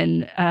Indian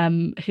women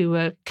who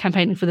were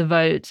campaigning for the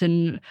vote,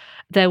 and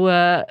there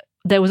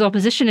was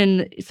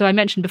opposition so I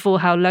mentioned before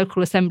how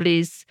local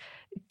assemblies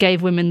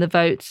gave women the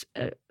vote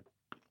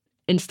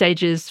in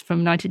stages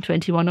from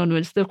 1921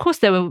 onwards. Of course,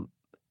 there were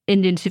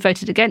Indians who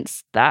voted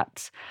against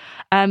that,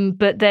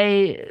 but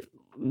the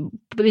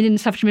Indian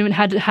suffrage movement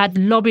had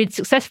lobbied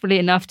successfully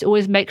enough to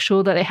always make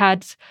sure that they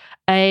had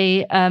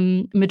a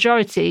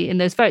majority in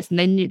those votes, and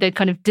they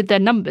kind of did their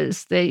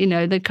numbers. They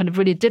kind of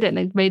really did it, and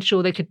they made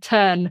sure they could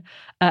turn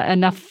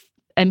enough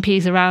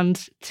MPs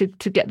around to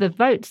get the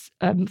votes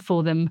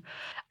for them.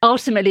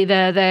 Ultimately,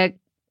 the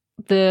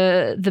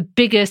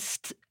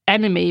biggest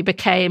enemy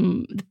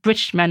became the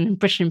British men and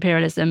British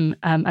imperialism,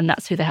 and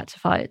that's who they had to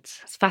fight.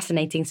 It's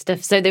fascinating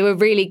stuff. So they were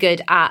really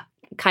good at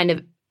kind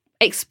of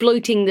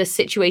exploiting the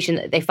situation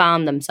that they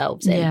found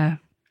themselves in. Yeah.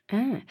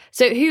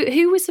 So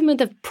who were some of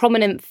the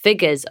prominent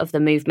figures of the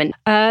movement?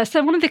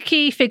 So one of the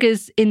key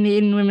figures in the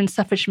Indian women's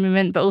suffrage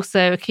movement, but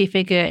also a key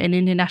figure in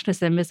Indian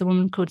nationalism, is a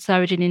woman called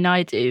Sarojini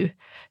Naidu,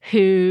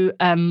 who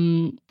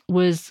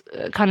was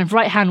a kind of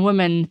right-hand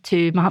woman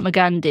to Mahatma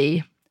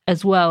Gandhi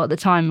as well at the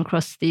time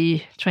across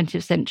the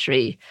 20th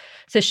century.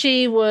 So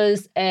she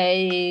was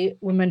a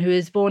woman who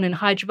was born in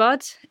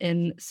Hyderabad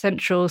in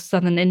central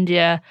southern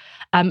India,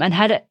 and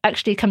had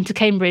actually come to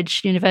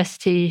Cambridge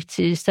University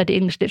to study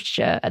English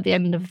literature at the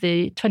end of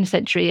the 20th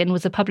century and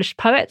was a published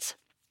poet.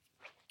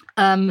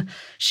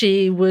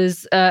 She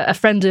was a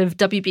friend of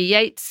W.B.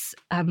 Yeats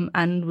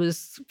and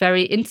was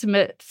very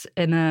intimate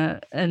in a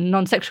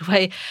non-sexual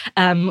way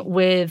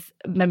with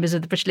members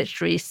of the British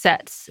literary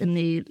set in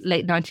the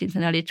late 19th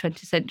and early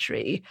 20th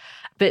century.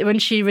 But when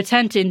she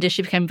returned to India,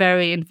 she became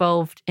very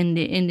involved in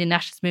the Indian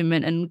nationalist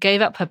movement and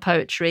gave up her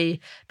poetry,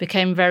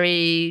 became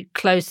very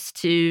close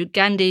to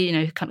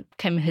Gandhi, kind of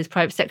became his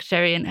private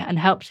secretary and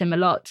helped him a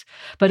lot,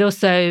 but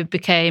also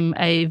became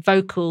a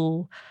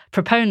vocal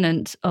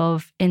proponent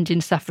of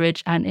Indian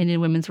suffrage and Indian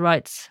women's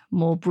rights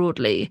more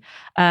broadly.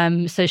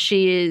 So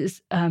she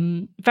is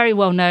very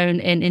well known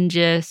in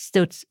India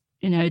still,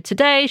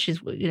 today. She's,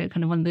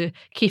 kind of one of the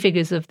key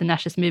figures of the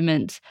nationalist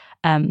movement,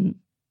 and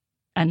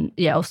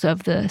also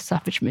of the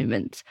suffrage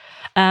movement.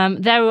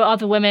 There were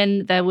other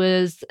women. There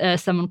was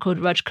someone called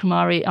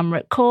Rajkumari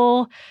Amrit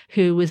Kaur,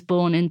 who was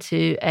born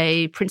into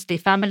a princely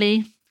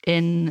family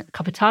in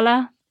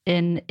Kapurthala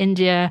in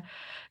India,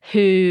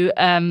 who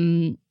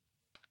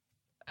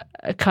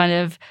kind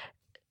of,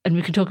 and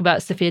we can talk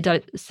about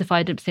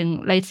Safia Dip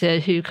Singh later,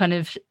 who kind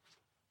of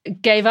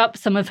gave up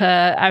some of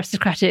her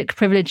aristocratic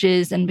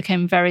privileges and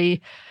became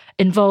very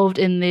involved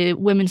in the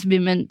women's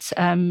movement.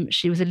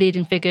 She was a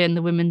leading figure in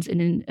the Women's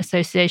Indian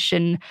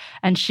Association,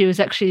 and she was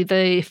actually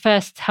the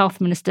first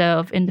health minister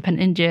of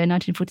independent India in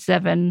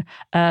 1947,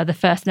 the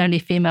first and only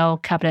female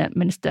cabinet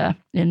minister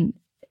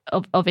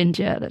of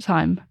India at that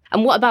time.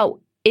 And what about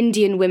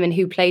Indian women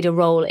who played a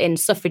role in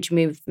suffrage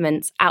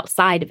movements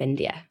outside of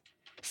India?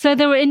 So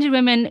there were Indian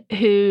women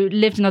who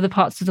lived in other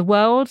parts of the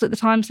world at the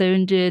time. So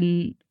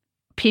Indian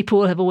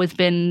people have always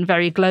been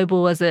very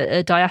global as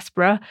a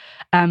diaspora.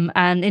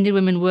 And Indian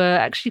women were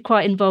actually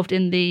quite involved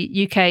in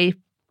the UK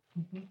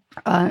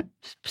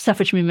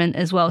suffrage movement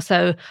as well.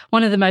 So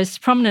one of the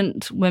most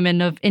prominent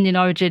women of Indian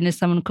origin is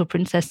someone called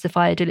Princess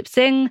Sophia Dip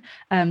Singh.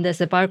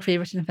 There's a biography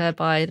written of her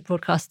by the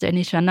broadcaster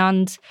Anita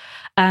Anand.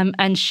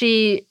 And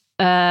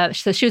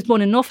so she was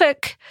born in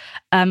Norfolk.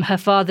 Her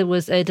father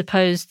was a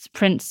deposed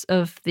prince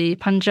of the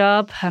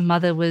Punjab. Her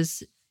mother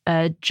was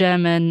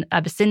German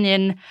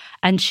Abyssinian,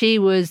 and she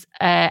was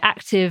an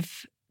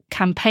active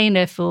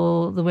campaigner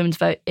for the women's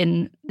vote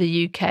in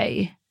the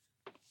UK.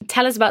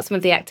 Tell us about some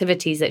of the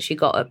activities that she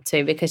got up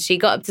to, because she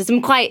got up to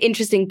some quite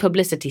interesting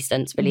publicity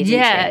stunts, really,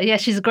 didn't she? Yeah,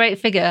 she's a great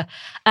figure.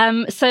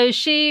 So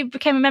she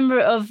became a member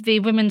of the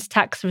Women's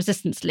Tax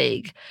Resistance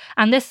League.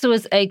 And this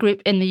was a group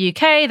in the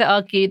UK that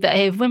argued that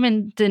if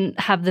women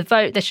didn't have the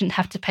vote, they shouldn't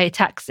have to pay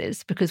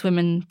taxes, because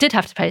women did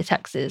have to pay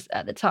taxes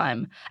at the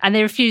time, and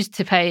they refused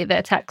to pay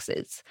their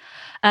taxes.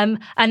 And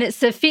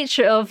it's a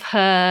feature of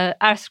her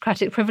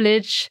aristocratic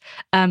privilege,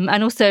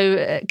 and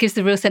also gives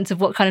the real sense of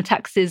what kind of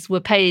taxes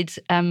were paid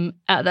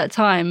at that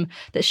time,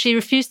 that she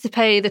refused to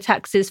pay the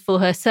taxes for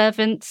her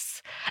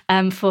servants,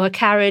 for her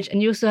carriage,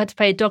 and you also had to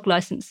pay dog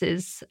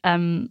licenses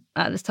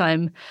at this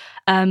time.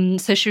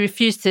 So she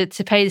refused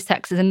to pay these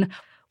taxes. And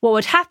what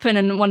would happen,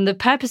 and one of the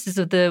purposes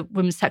of the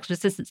Women's Tax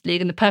Resistance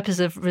League and the purpose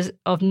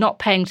of not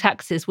paying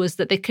taxes was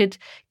that they could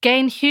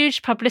gain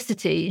huge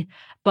publicity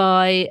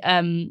by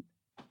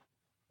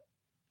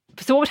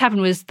so what would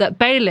happen was that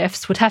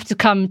bailiffs would have to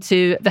come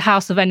to the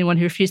house of anyone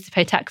who refused to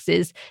pay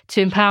taxes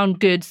to impound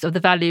goods of the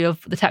value of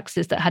the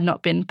taxes that had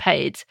not been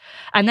paid.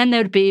 And then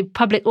there would be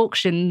public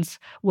auctions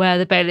where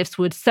the bailiffs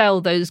would sell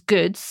those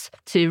goods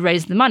to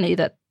raise the money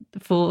that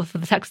for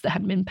the taxes that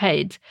hadn't been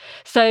paid.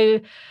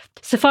 So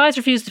Sapphire's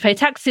refusal to pay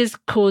taxes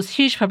caused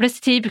huge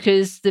publicity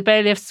because the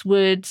bailiffs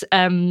would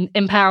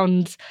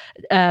impound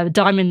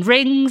diamond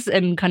rings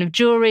and kind of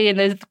jewelry,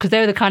 and because they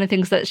were the kind of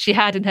things that she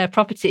had in her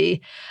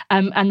property.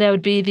 And there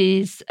would be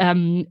these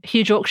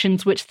huge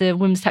auctions which the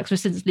Women's Tax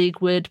Resistance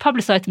League would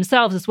publicise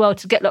themselves as well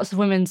to get lots of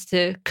women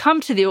to come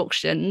to the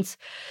auctions,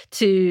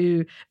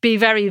 to be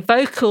very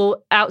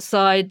vocal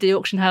outside the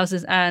auction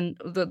houses and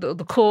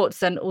the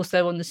courts and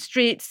also on the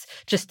streets,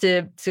 just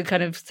to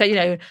kind of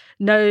say,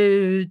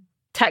 no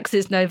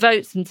taxes, no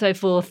votes, and so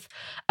forth,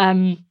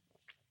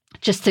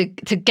 just to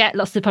get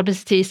lots of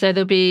publicity. So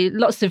there'll be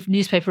lots of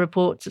newspaper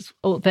reports,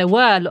 or there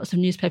were lots of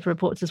newspaper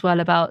reports as well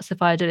about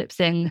Sapphire Dilip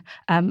Singh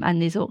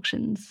and these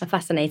auctions. A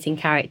fascinating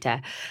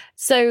character.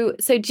 So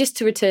just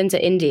to return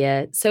to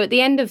India, so at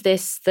the end of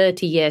this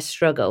 30-year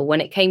struggle,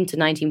 when it came to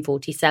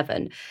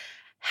 1947,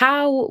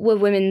 how were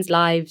women's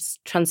lives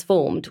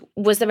transformed?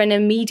 Was there an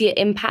immediate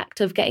impact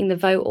of getting the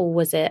vote, or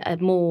was it a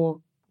more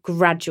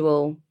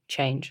gradual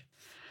change?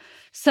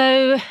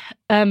 So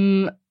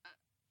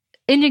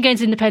India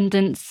gains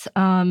independence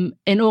in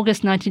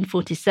August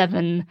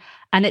 1947,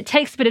 and it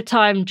takes a bit of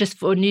time just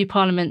for a new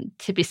parliament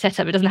to be set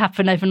up. It doesn't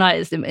happen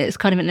overnight. It's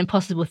kind of an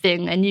impossible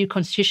thing. A new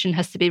constitution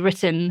has to be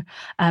written,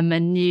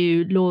 and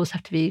new laws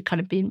have to be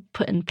kind of being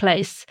put in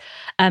place.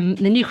 The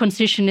new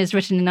constitution is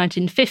written in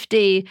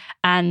 1950,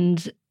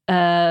 and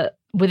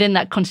within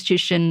that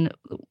constitution,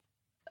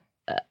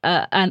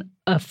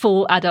 a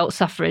full adult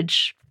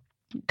suffrage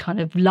kind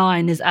of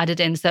line is added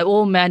in. So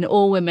all men,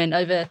 all women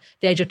over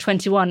the age of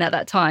 21 at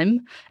that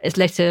time, it's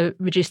later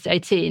reduced to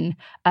 18,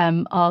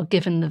 are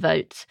given the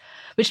vote,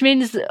 which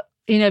means, by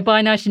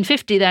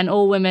 1950, then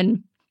all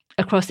women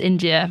across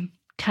India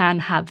can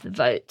have the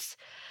vote.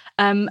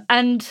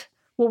 And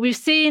what we've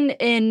seen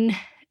in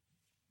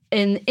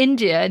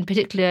India in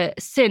particular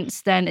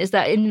since then is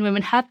that Indian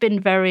women have been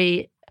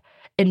very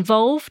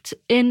involved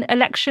in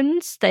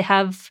elections. They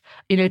have,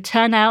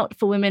 turnout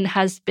for women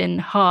has been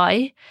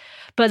high.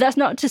 But that's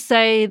not to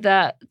say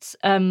that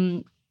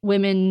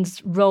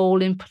women's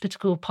role in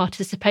political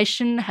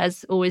participation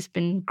has always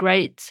been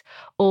great,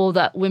 or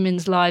that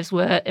women's lives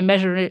were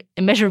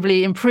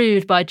immeasurably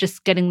improved by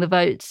just getting the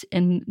vote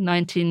in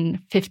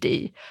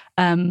 1950.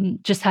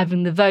 Just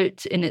having the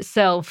vote in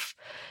itself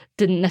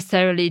didn't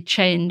necessarily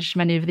change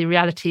many of the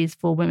realities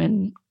for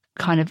women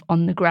kind of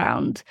on the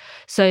ground.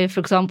 So, for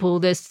example,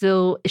 there's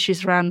still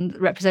issues around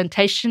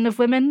representation of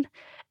women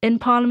in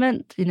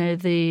Parliament.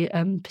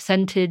 The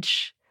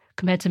percentage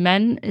compared to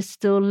men is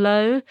still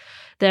low.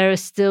 There are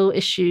still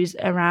issues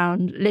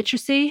around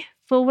literacy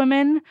for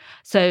women.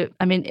 So,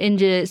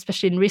 India,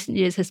 especially in recent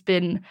years,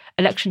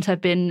 elections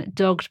have been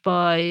dogged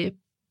by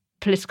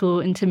political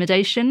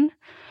intimidation.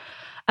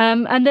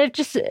 And there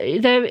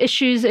are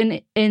issues in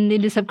the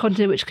Indian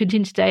subcontinent which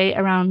continue today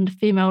around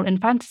female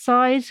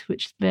infanticide,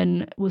 which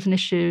was an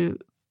issue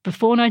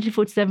before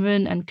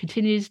 1947 and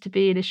continues to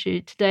be an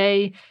issue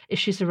today.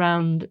 Issues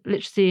around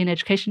literacy and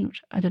education,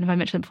 which I don't know if I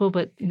mentioned that before,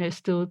 but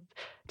still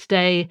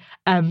today,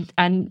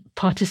 and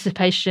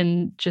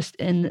participation just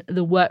in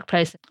the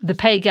workplace. The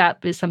pay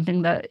gap is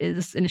something that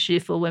is an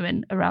issue for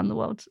women around the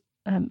world,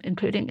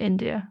 including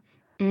India.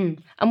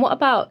 And what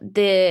about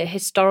the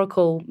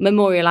historical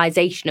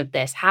memorialization of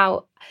this?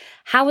 How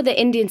are the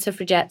Indian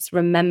suffragettes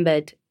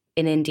remembered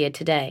in India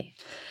today?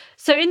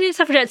 So Indian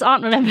suffragettes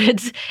aren't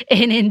remembered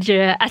in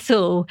India at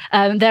all.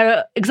 There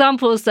are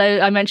examples. So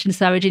I mentioned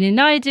Sarojini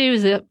Naidu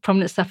as a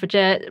prominent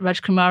suffragette,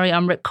 Rajkumari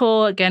Amrit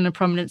Kaur, again a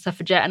prominent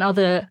suffragette, and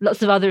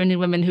lots of other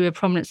Indian women who are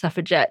prominent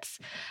suffragettes.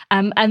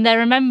 And they're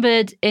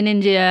remembered in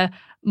India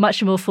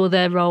much more for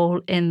their role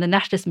in the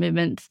nationalist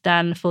movement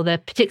than for their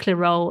particular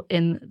role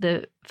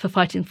for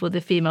fighting for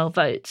the female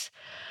vote.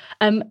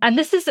 And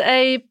this is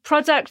a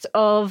product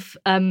of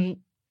a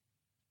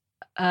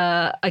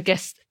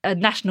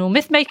national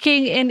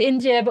myth-making in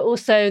India, but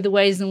also the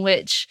ways in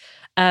which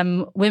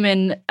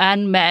women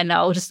and men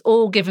are just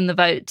all given the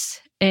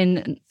vote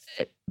in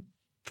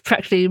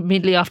practically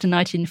immediately after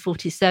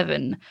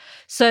 1947.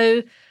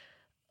 So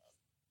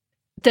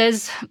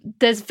there's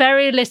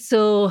very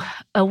little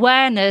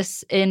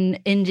awareness in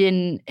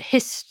Indian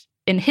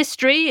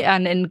history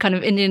and in kind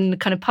of Indian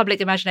kind of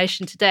public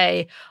imagination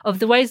today of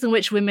the ways in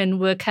which women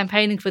were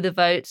campaigning for the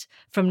vote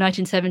from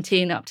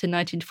 1917 up to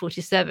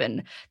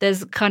 1947.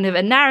 There's kind of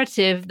a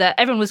narrative that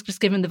everyone was just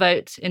given the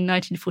vote in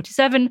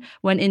 1947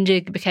 when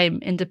India became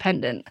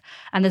independent.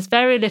 And there's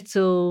very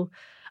little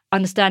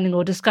understanding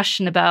or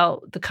discussion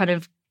about the kind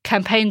of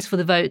campaigns for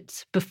the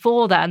vote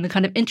before that and the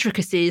kind of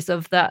intricacies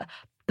of that,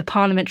 the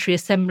parliamentary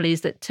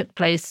assemblies that took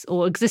place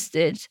or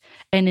existed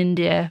in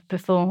India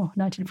before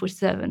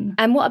 1947.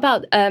 And what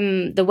about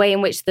the way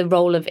in which the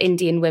role of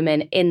Indian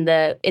women in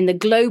the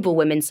global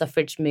women's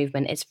suffrage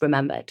movement is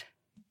remembered?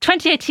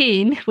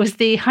 2018 was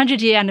the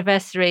 100-year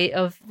anniversary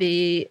of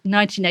the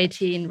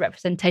 1918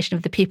 Representation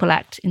of the People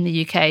Act in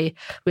the UK,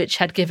 which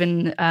had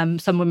given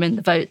some women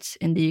the vote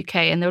in the UK.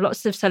 And there were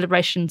lots of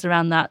celebrations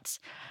around that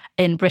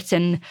in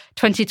Britain.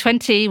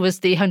 2020 was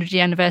the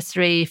 100-year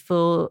anniversary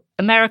for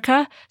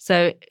America.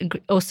 So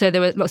also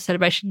there were lots of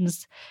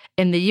celebrations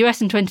in the US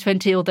in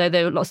 2020,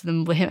 although lots of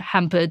them were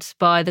hampered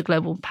by the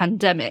global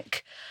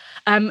pandemic.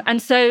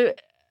 And so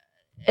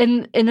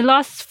in the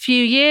last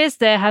few years,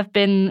 there has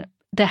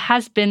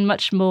been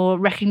much more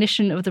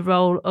recognition of the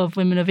role of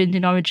women of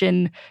Indian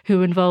origin who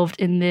were involved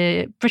in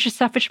the British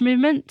suffrage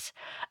movement.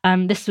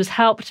 This was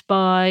helped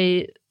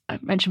by, I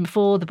mentioned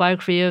before, the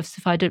biography of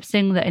Suffragettes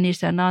Singh that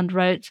Anita Anand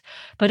wrote,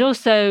 but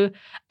also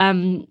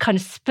kind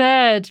of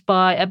spurred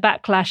by a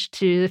backlash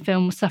to the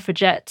film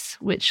Suffragettes,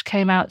 which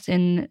came out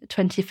in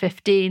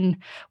 2015,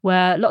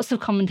 where lots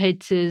of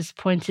commentators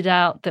pointed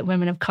out that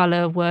women of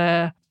colour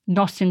were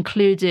not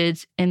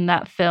included in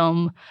that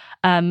film,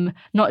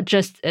 not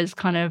just as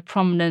kind of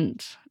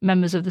prominent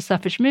members of the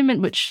suffrage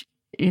movement, which,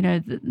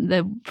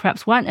 there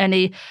perhaps weren't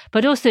any,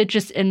 but also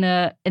just in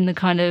the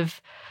kind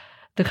of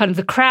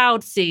the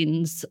crowd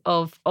scenes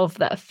of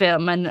that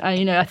film. And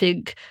I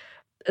think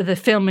the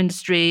film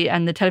industry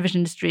and the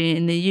television industry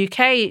in the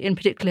UK in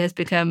particular has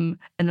become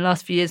in the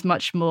last few years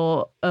much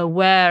more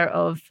aware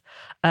of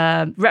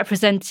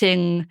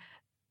representing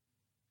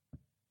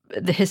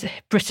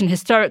Britain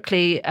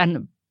historically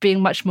and being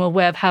much more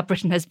aware of how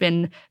Britain has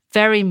been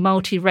very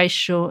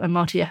multiracial and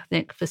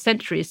multi-ethnic for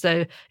centuries.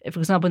 So, for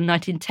example, in the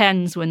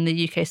 1910s, when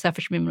the UK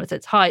suffrage movement was at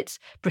its height,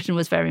 Britain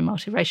was very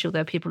multiracial.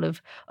 There were people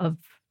of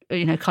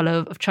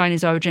colour, of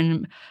Chinese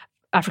origin,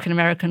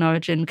 African-American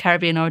origin,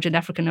 Caribbean origin,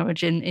 African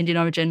origin, Indian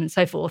origin, and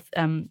so forth,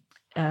 in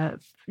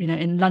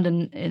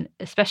London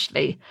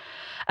especially.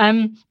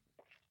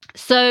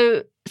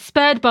 So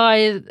spurred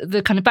by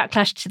the kind of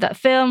backlash to that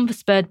film,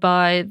 spurred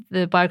by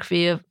the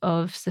biography of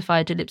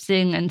Safai Dilip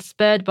Singh, and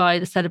spurred by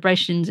the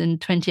celebrations in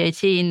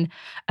 2018,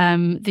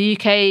 the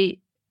UK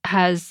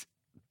has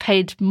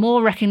paid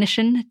more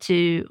recognition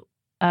to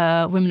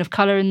women of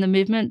colour in the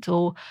movement,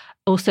 or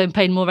also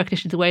paid more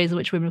recognition to the ways in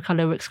which women of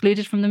colour were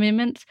excluded from the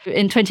movement.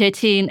 In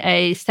 2018,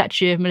 a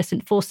statue of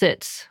Millicent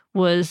Fawcett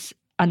was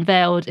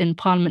unveiled in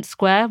Parliament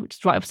Square, which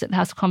is right opposite the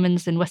House of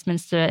Commons in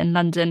Westminster in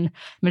London.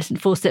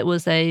 Millicent Fawcett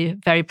was a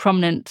very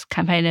prominent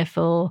campaigner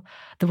for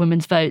the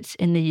women's vote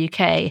in the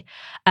UK.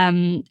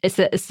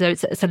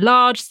 It's a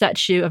large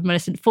statue of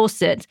Millicent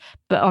Fawcett,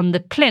 but on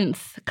the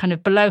plinth, kind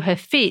of below her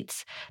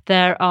feet,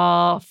 there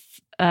are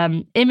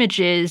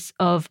images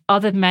of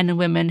other men and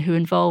women who were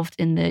involved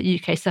in the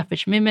UK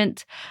suffrage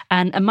movement.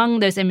 And among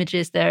those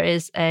images, there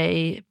is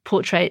a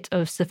portrait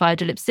of Safai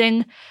Dilip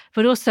Singh,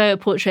 but also a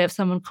portrait of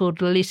someone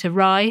called Lalita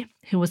Rai,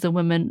 who was a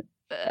woman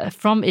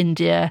from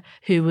India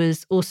who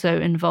was also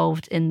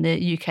involved in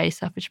the UK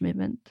suffrage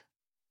movement.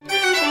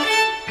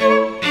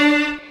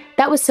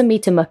 That was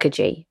Samita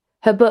Mukherjee.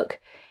 Her book,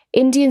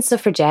 Indian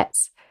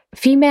Suffragettes,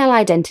 Female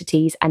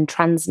Identities and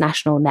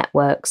Transnational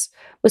Networks,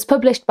 was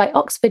published by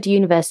Oxford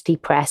University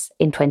Press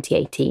in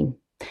 2018.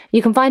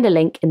 You can find a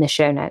link in the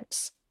show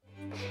notes.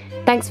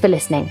 Thanks for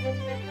listening.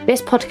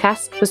 This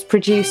podcast was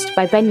produced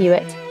by Ben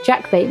Hewitt,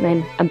 Jack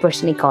Bateman and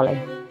Brittany Colley.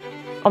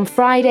 On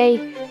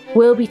Friday,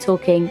 we'll be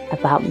talking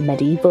about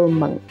medieval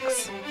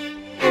monks.